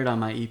you can hear it on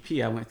my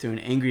EP, I went through an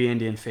angry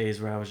Indian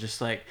phase where I was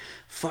just like,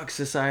 fuck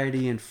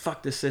society and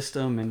fuck the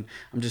system, and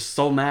I'm just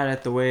so mad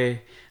at the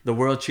way the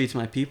world treats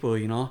my people,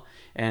 you know?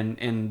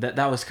 And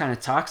that was kind of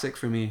toxic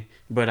for me,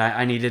 but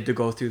I needed to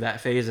go through that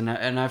phase. And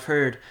I've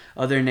heard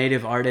other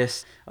native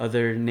artists,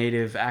 other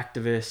native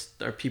activists,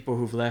 or people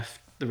who've left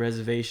the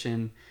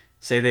reservation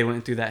say they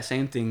went through that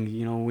same thing.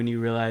 You know, when you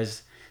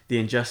realize the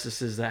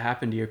injustices that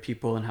happen to your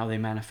people and how they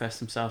manifest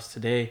themselves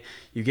today,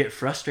 you get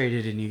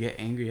frustrated and you get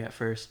angry at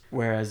first.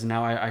 Whereas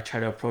now I try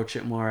to approach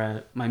it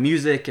more, my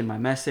music and my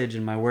message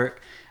and my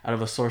work, out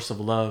of a source of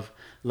love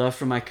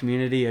for my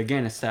community.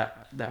 Again, it's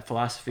that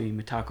philosophy,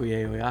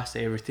 mitakuye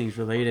oyase, everything's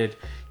related.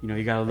 You know,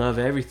 you gotta love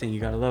everything, you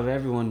gotta love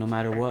everyone no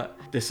matter what.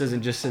 This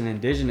isn't just an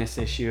indigenous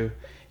issue.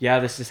 Yeah,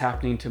 this is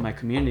happening to my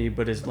community,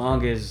 but as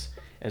long as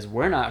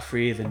we're not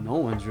free, then no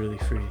one's really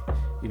free.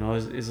 You know,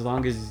 as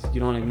long as you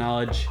don't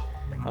acknowledge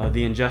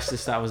the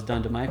injustice that was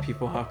done to my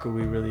people, how could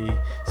we really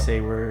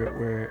say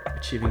we're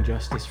achieving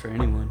justice for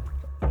anyone?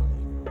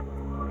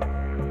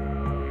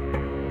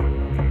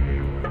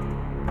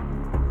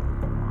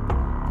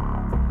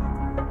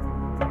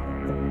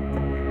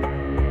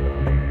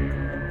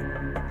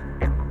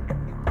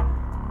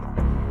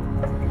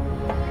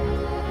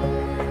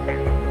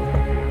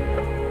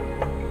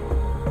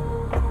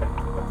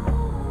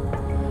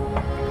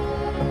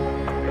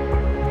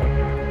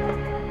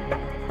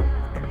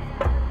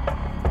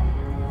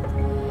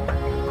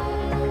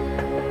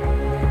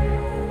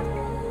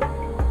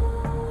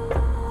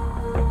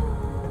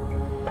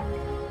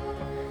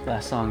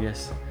 Last song,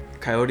 yes.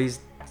 Coyotes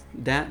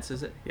Dance,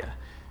 is it? Yeah.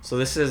 So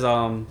this is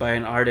by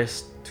an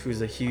artist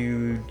who's a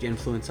huge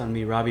influence on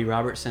me, Robbie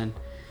Robertson.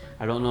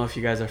 I don't know if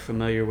you guys are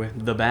familiar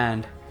with the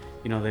band.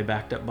 You know, they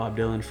backed up Bob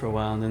Dylan for a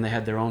while and then they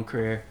had their own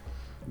career.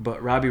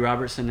 But Robbie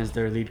Robertson is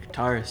their lead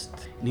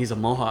guitarist, and he's a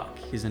Mohawk.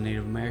 He's a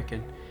Native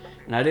American.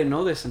 And I didn't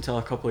know this until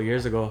a couple of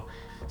years ago.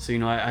 So, you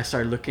know, I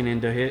started looking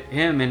into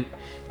him,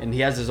 and he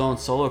has his own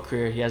solo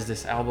career. He has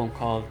this album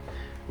called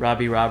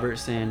Robbie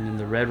Robertson and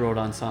the Red Road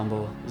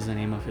Ensemble is the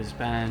name of his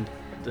band.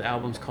 The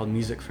album's called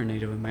Music for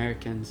Native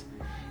Americans.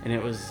 And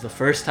it was the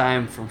first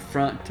time from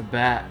front to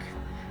back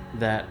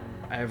that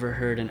I ever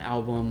heard an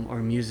album or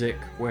music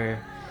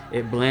where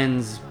it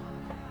blends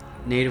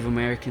Native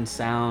American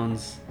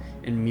sounds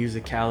and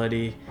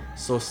musicality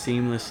so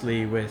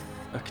seamlessly with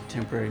a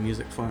contemporary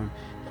music form.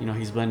 You know,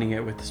 he's blending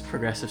it with this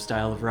progressive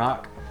style of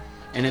rock,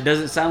 And it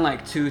doesn't sound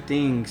like two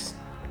things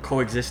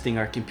coexisting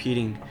or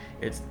competing.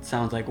 It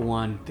sounds like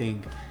one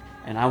thing.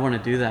 And I want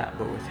to do that,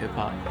 but with hip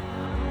hop.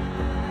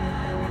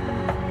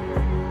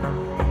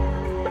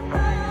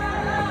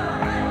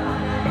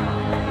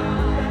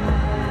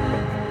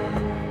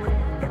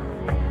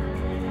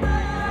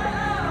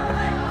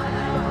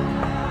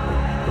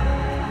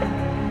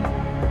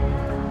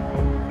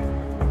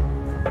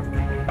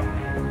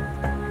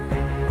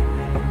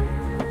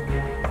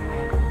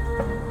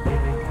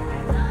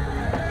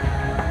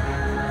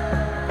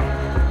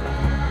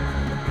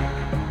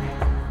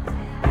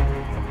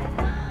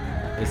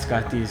 It's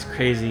got these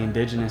crazy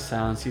indigenous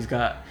sounds. He's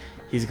got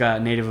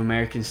Native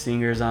American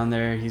singers on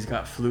there. He's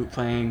got flute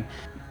playing.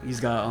 He's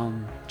got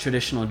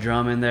traditional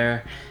drum in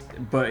there.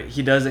 But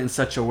he does it in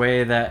such a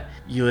way that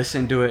you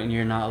listen to it and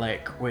you're not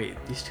like,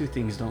 wait, these two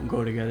things don't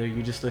go together.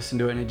 You just listen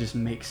to it and it just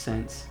makes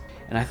sense.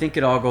 And I think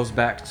it all goes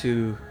back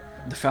to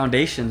the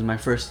foundations, my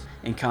first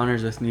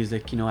encounters with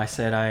music. You know, I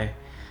said I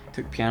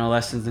took piano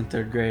lessons in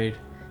 3rd grade.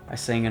 I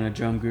sang in a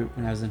drum group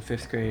when I was in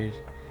 5th grade.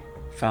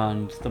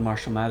 Found the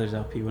Marshall Mathers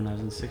LP when I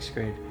was in 6th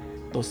grade.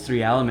 Those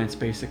 3 elements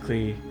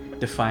basically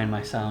define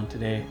my sound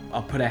today.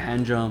 I'll put a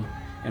hand drum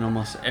in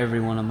almost every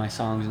one of my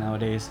songs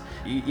nowadays.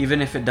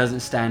 Even if it doesn't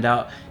stand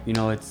out, you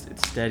know, it's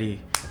steady.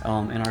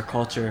 In our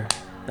culture,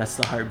 that's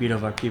the heartbeat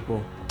of our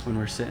people. When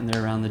we're sitting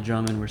there around the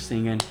drum and we're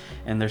singing,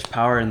 and there's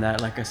power in that.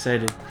 Like I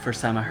said,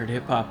 first time I heard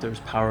hip hop, there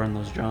was power in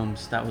those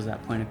drums. That was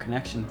that point of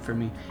connection for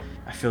me.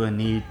 I feel a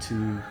need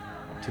to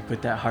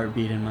put that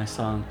heartbeat in my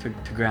song,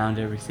 to ground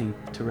everything,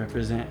 to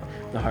represent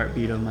the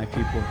heartbeat of my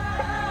people.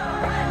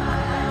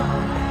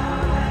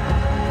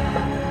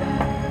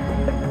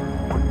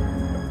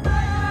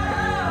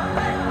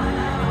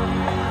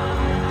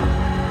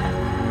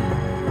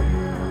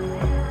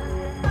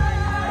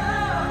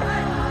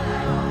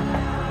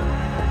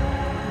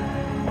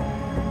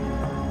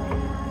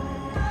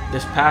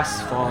 This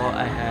past fall,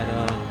 I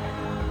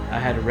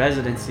had a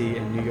residency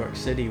in New York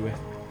City with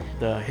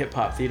the Hip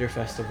Hop Theater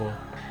Festival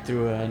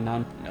through a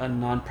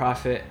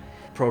non-profit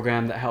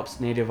program that helps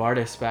Native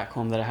artists back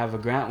home that I have a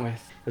grant with.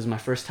 It was my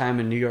first time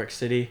in New York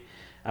City.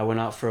 I went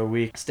out for a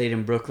week, stayed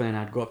in Brooklyn.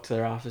 I'd go up to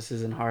their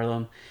offices in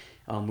Harlem.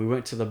 We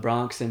went to the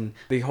Bronx, and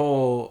the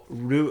whole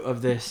root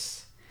of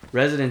this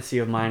residency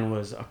of mine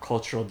was a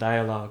cultural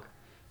dialogue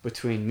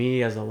between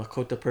me as a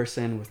Lakota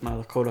person with my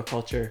Lakota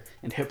culture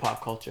and hip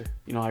hop culture.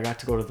 You know, I got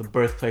to go to the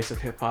birthplace of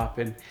hip hop,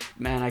 and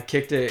man, I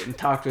kicked it and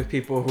talked with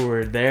people who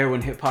were there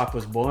when hip hop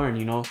was born,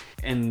 you know,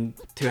 and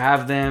to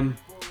have them,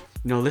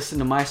 you know, listen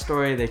to my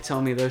story, they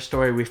tell me their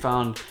story. We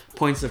found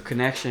points of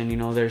connection, you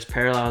know, there's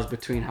parallels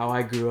between how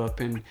I grew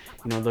up and,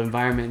 you know, the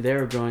environment they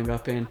were growing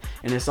up in,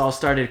 and it's all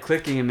started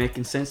clicking and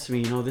making sense to me.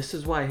 You know, this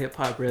is why hip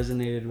hop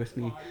resonated with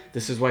me.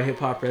 This is why hip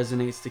hop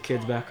resonates to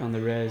kids back on the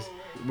res.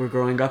 We're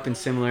growing up in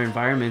similar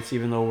environments,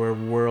 even though we're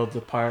worlds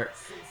apart,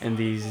 and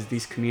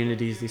these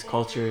communities, these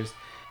cultures,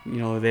 you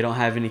know, they don't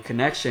have any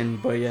connection,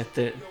 but yet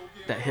that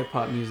hip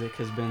hop music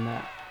has been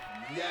that.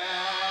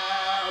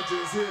 Yeah,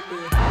 just hit me.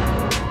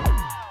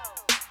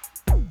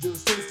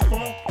 Just taste the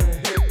funk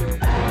and hit me.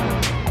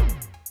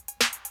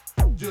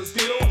 Just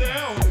get on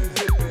down and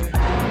hit me.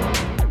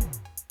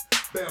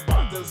 That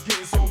bot just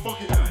getting so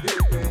funky now,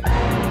 hit me.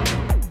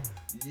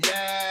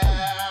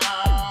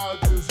 Yeah,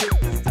 just hit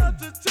me. It's time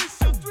to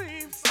chase your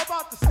dreams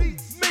about the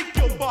seats. Make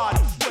your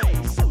body sway,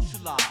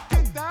 socialize.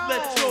 Get down.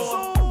 Let your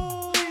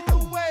soul lead the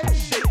way.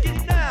 Shake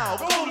it now,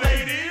 go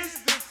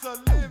ladies. It's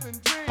a living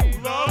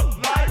dream. Love,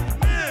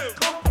 life, live.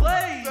 Come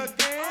play the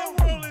game. Our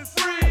world is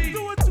free.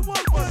 Do what you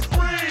want for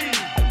free.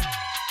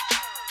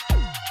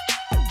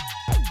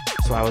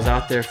 So I was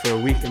out there for a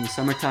week in the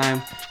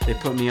summertime. They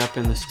put me up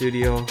in the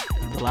studio.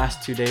 The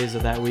last 2 days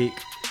of that week,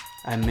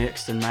 I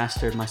mixed and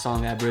mastered my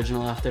song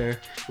Aboriginal out there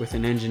with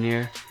an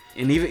engineer.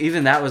 And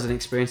even that was an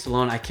experience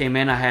alone. I came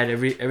in, I had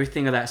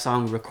everything of that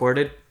song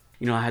recorded.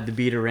 You know, I had the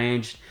beat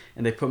arranged,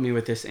 and they put me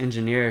with this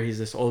engineer. He's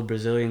this old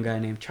Brazilian guy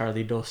named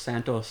Charlie Dos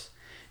Santos.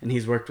 And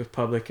he's worked with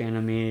Public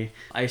Enemy,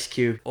 Ice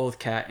Cube, old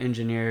cat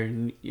engineer,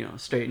 you know,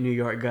 straight New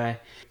York guy.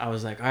 I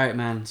was like, all right,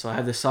 man, so I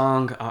have this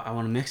song, I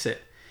want to mix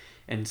it.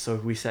 And so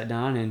we sat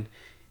down, and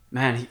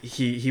man,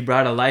 he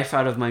brought a life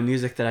out of my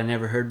music that I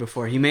never heard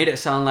before. He made it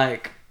sound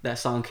like that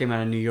song came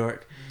out of New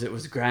York. It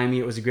was grimy,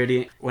 it was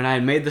gritty. When I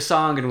had made the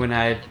song and when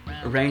I had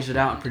arranged it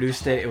out and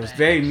produced it, it was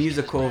very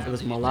musical, it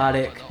was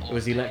melodic, it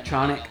was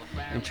electronic.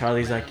 And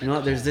Charlie's like, you know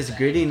what, there's this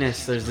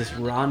grittiness, there's this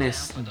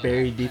rawness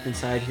buried deep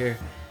inside here.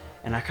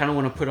 And I kind of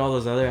want to put all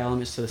those other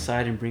elements to the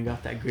side and bring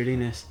out that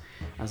grittiness.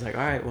 I was like,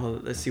 all right, well,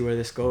 let's see where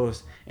this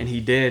goes. And he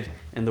did,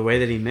 and the way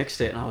that he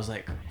mixed it, and I was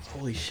like,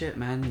 holy shit,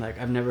 man, like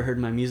I've never heard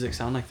my music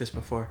sound like this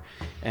before.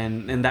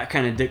 And that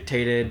kind of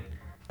dictated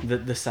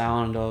the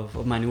sound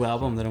of my new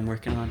album that I'm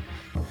working on.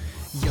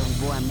 Young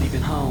boy, I'm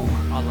leaving home,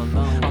 all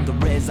alone. On the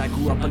res, I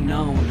grew up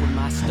unknown. With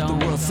my stone,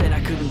 the world said I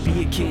couldn't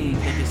be a king.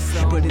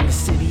 But in the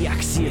city, I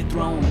could see a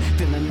throne.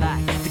 Feeling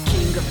like the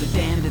king of the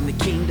damned in the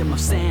kingdom of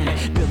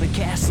sand. Building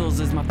castles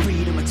as my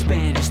freedom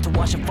expand. Just to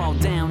watch them fall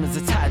down as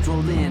the tides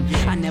roll in.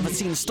 I never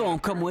seen a storm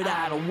come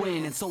without a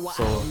wind. And so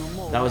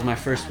that was my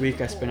first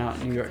week I spent out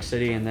in New York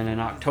City. And then in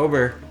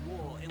October,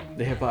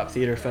 the Hip Hop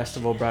Theater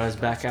Festival brought us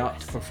back out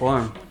to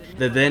perform.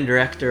 The then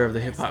director of the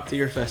Hip Hop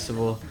Theater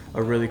Festival,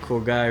 a really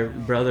cool guy,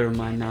 brother of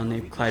mine now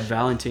named Clyde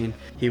Valentine,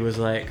 he was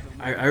like,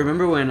 I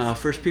remember when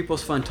First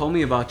People's Fund told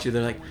me about you.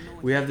 They're like,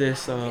 we have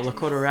this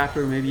Lakota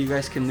rapper, maybe you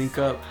guys can link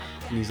up.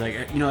 And he's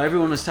like, you know,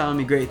 everyone was telling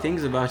me great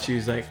things about you.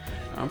 He's like,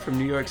 I'm from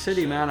New York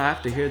City, man, I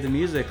have to hear the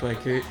music.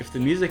 Like, if the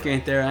music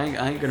ain't there, I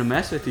ain't gonna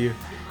mess with you.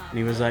 And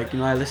he was like, you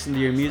know, I listened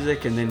to your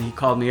music. And then he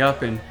called me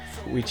up and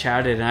we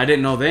chatted, and I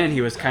didn't know then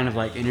he was kind of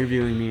like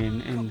interviewing me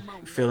and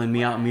filling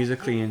me out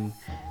musically and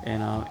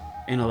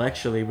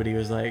intellectually, but he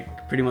was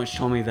like pretty much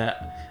told me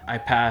that I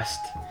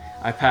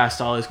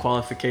passed all his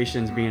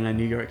qualifications being in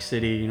New York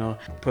City. You know,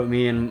 put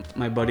me and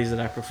my buddies that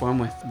I perform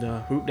with,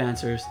 the Hoop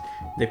Dancers,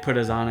 they put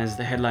us on as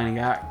the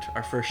headlining act,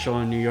 our first show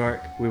in New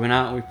York. We went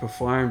out and we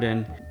performed,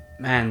 and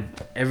man,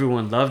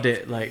 everyone loved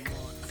it. Like,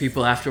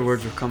 people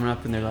afterwards were coming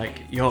up and they're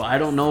like, yo, I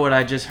don't know what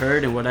I just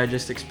heard and what I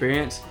just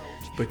experienced,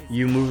 but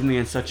you moved me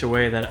in such a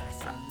way that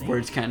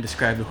words can't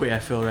describe the way I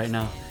feel right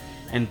now.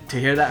 And to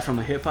hear that from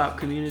a hip-hop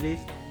community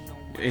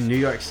in New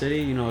York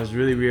City, you know, is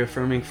really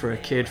reaffirming for a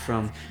kid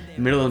from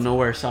middle of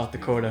nowhere, South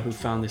Dakota, who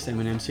found this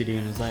Eminem CD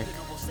and is like,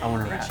 I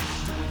want to rap.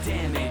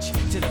 Damage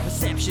to the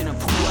perception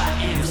of who I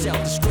am.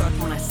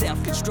 Self-destruct when I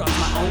self-construct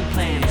my own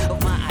plan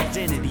of my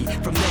identity.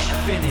 From their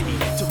affinity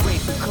to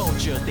rape the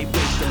culture, they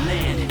rape the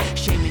land.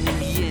 Shaming in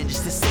the end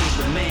just to save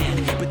the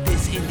man. But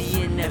this in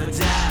the end never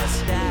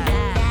dies.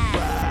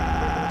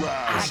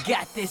 I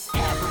got this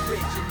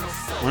aboriginal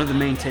soul. One of the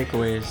main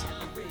takeaways,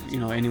 you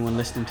know, anyone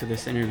listening to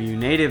this interview,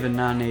 native and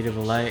non-native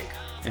alike,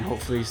 and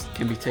hopefully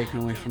can be taken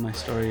away from my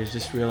story, is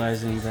just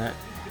realizing that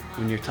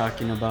when you're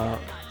talking about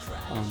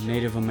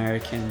Native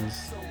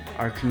Americans,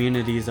 our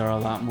communities are a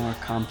lot more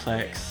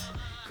complex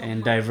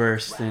and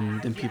diverse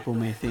than people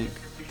may think.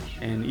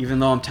 And even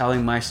though I'm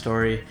telling my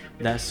story,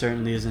 that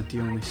certainly isn't the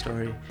only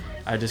story.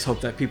 I just hope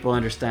that people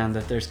understand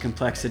that there's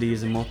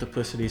complexities and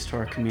multiplicities to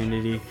our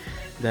community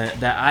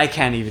that I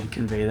can't even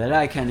convey, that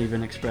I can't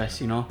even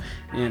express, you know?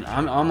 And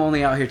I'm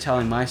only out here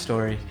telling my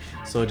story.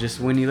 So just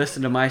when you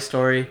listen to my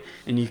story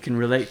and you can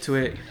relate to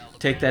it,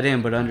 take that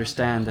in, but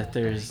understand that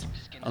there's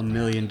a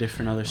million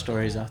different other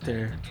stories out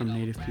there from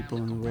Native people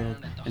in the world,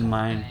 and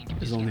mine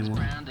is only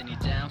one.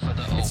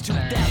 It's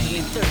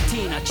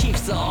 2013, our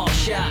chiefs are all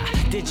shot.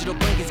 Digital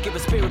blankets give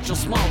us spiritual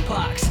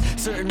smallpox.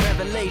 Certain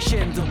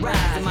revelations arise,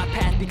 and my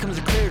path becomes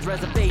a clear as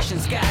reservation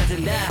skies.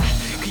 And I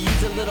could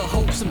use a little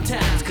hope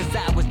sometimes, cause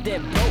I was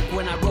dead broke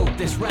when I wrote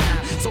this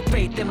rhyme. So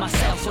faith in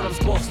myself's what I'm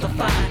supposed to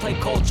find. Play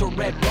culture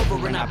Red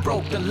Rover and I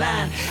broke the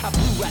line. I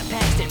blew right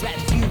past it, rap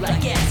few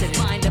like acid.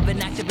 Mind of an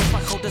activist,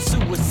 my cult a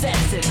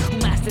assassin who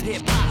mastered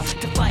hip hop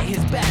to fight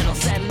his battle.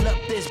 Saddle up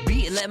this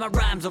beat and let my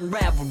rhymes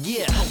unravel,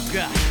 yeah. Oh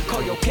God,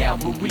 call your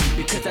cavalry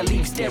because I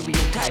leave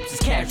stereotypes as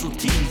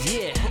casualties,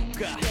 yeah. Oh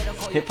God.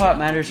 Hip hop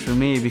matters for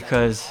me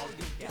because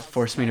it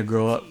forced me to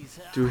grow up.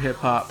 Through hip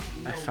hop,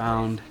 I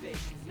found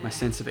my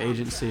sense of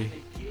agency,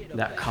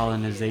 that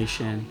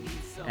colonization,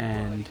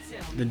 and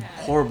the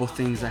horrible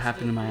things that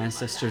happened to my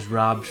ancestors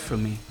robbed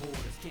from me.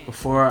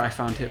 Before I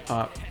found hip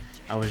hop,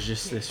 I was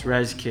just this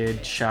res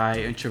kid, shy,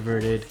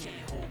 introverted,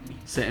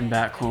 sitting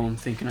back home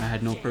thinking I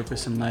had no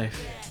purpose in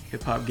life.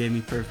 Hip hop gave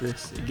me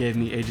purpose, it gave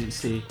me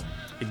agency,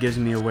 it gives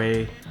me a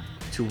way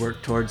to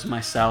work towards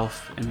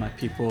myself and my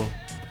people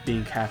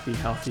being happy,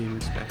 healthy, and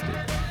respected.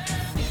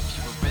 If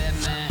you a red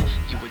man,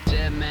 you a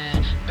dead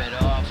man.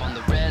 Better off on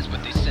the res,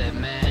 what they said,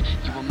 man.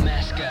 You a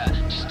mascot,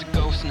 just a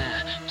ghost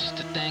now. Just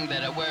a thing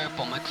that I wear up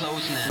on my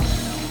clothes now.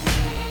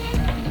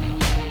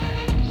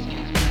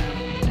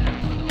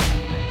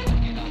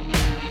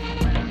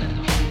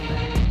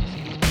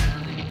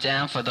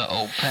 Down for the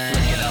old pain.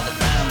 Look it all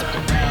around, look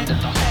around at the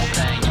whole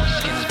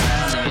thing.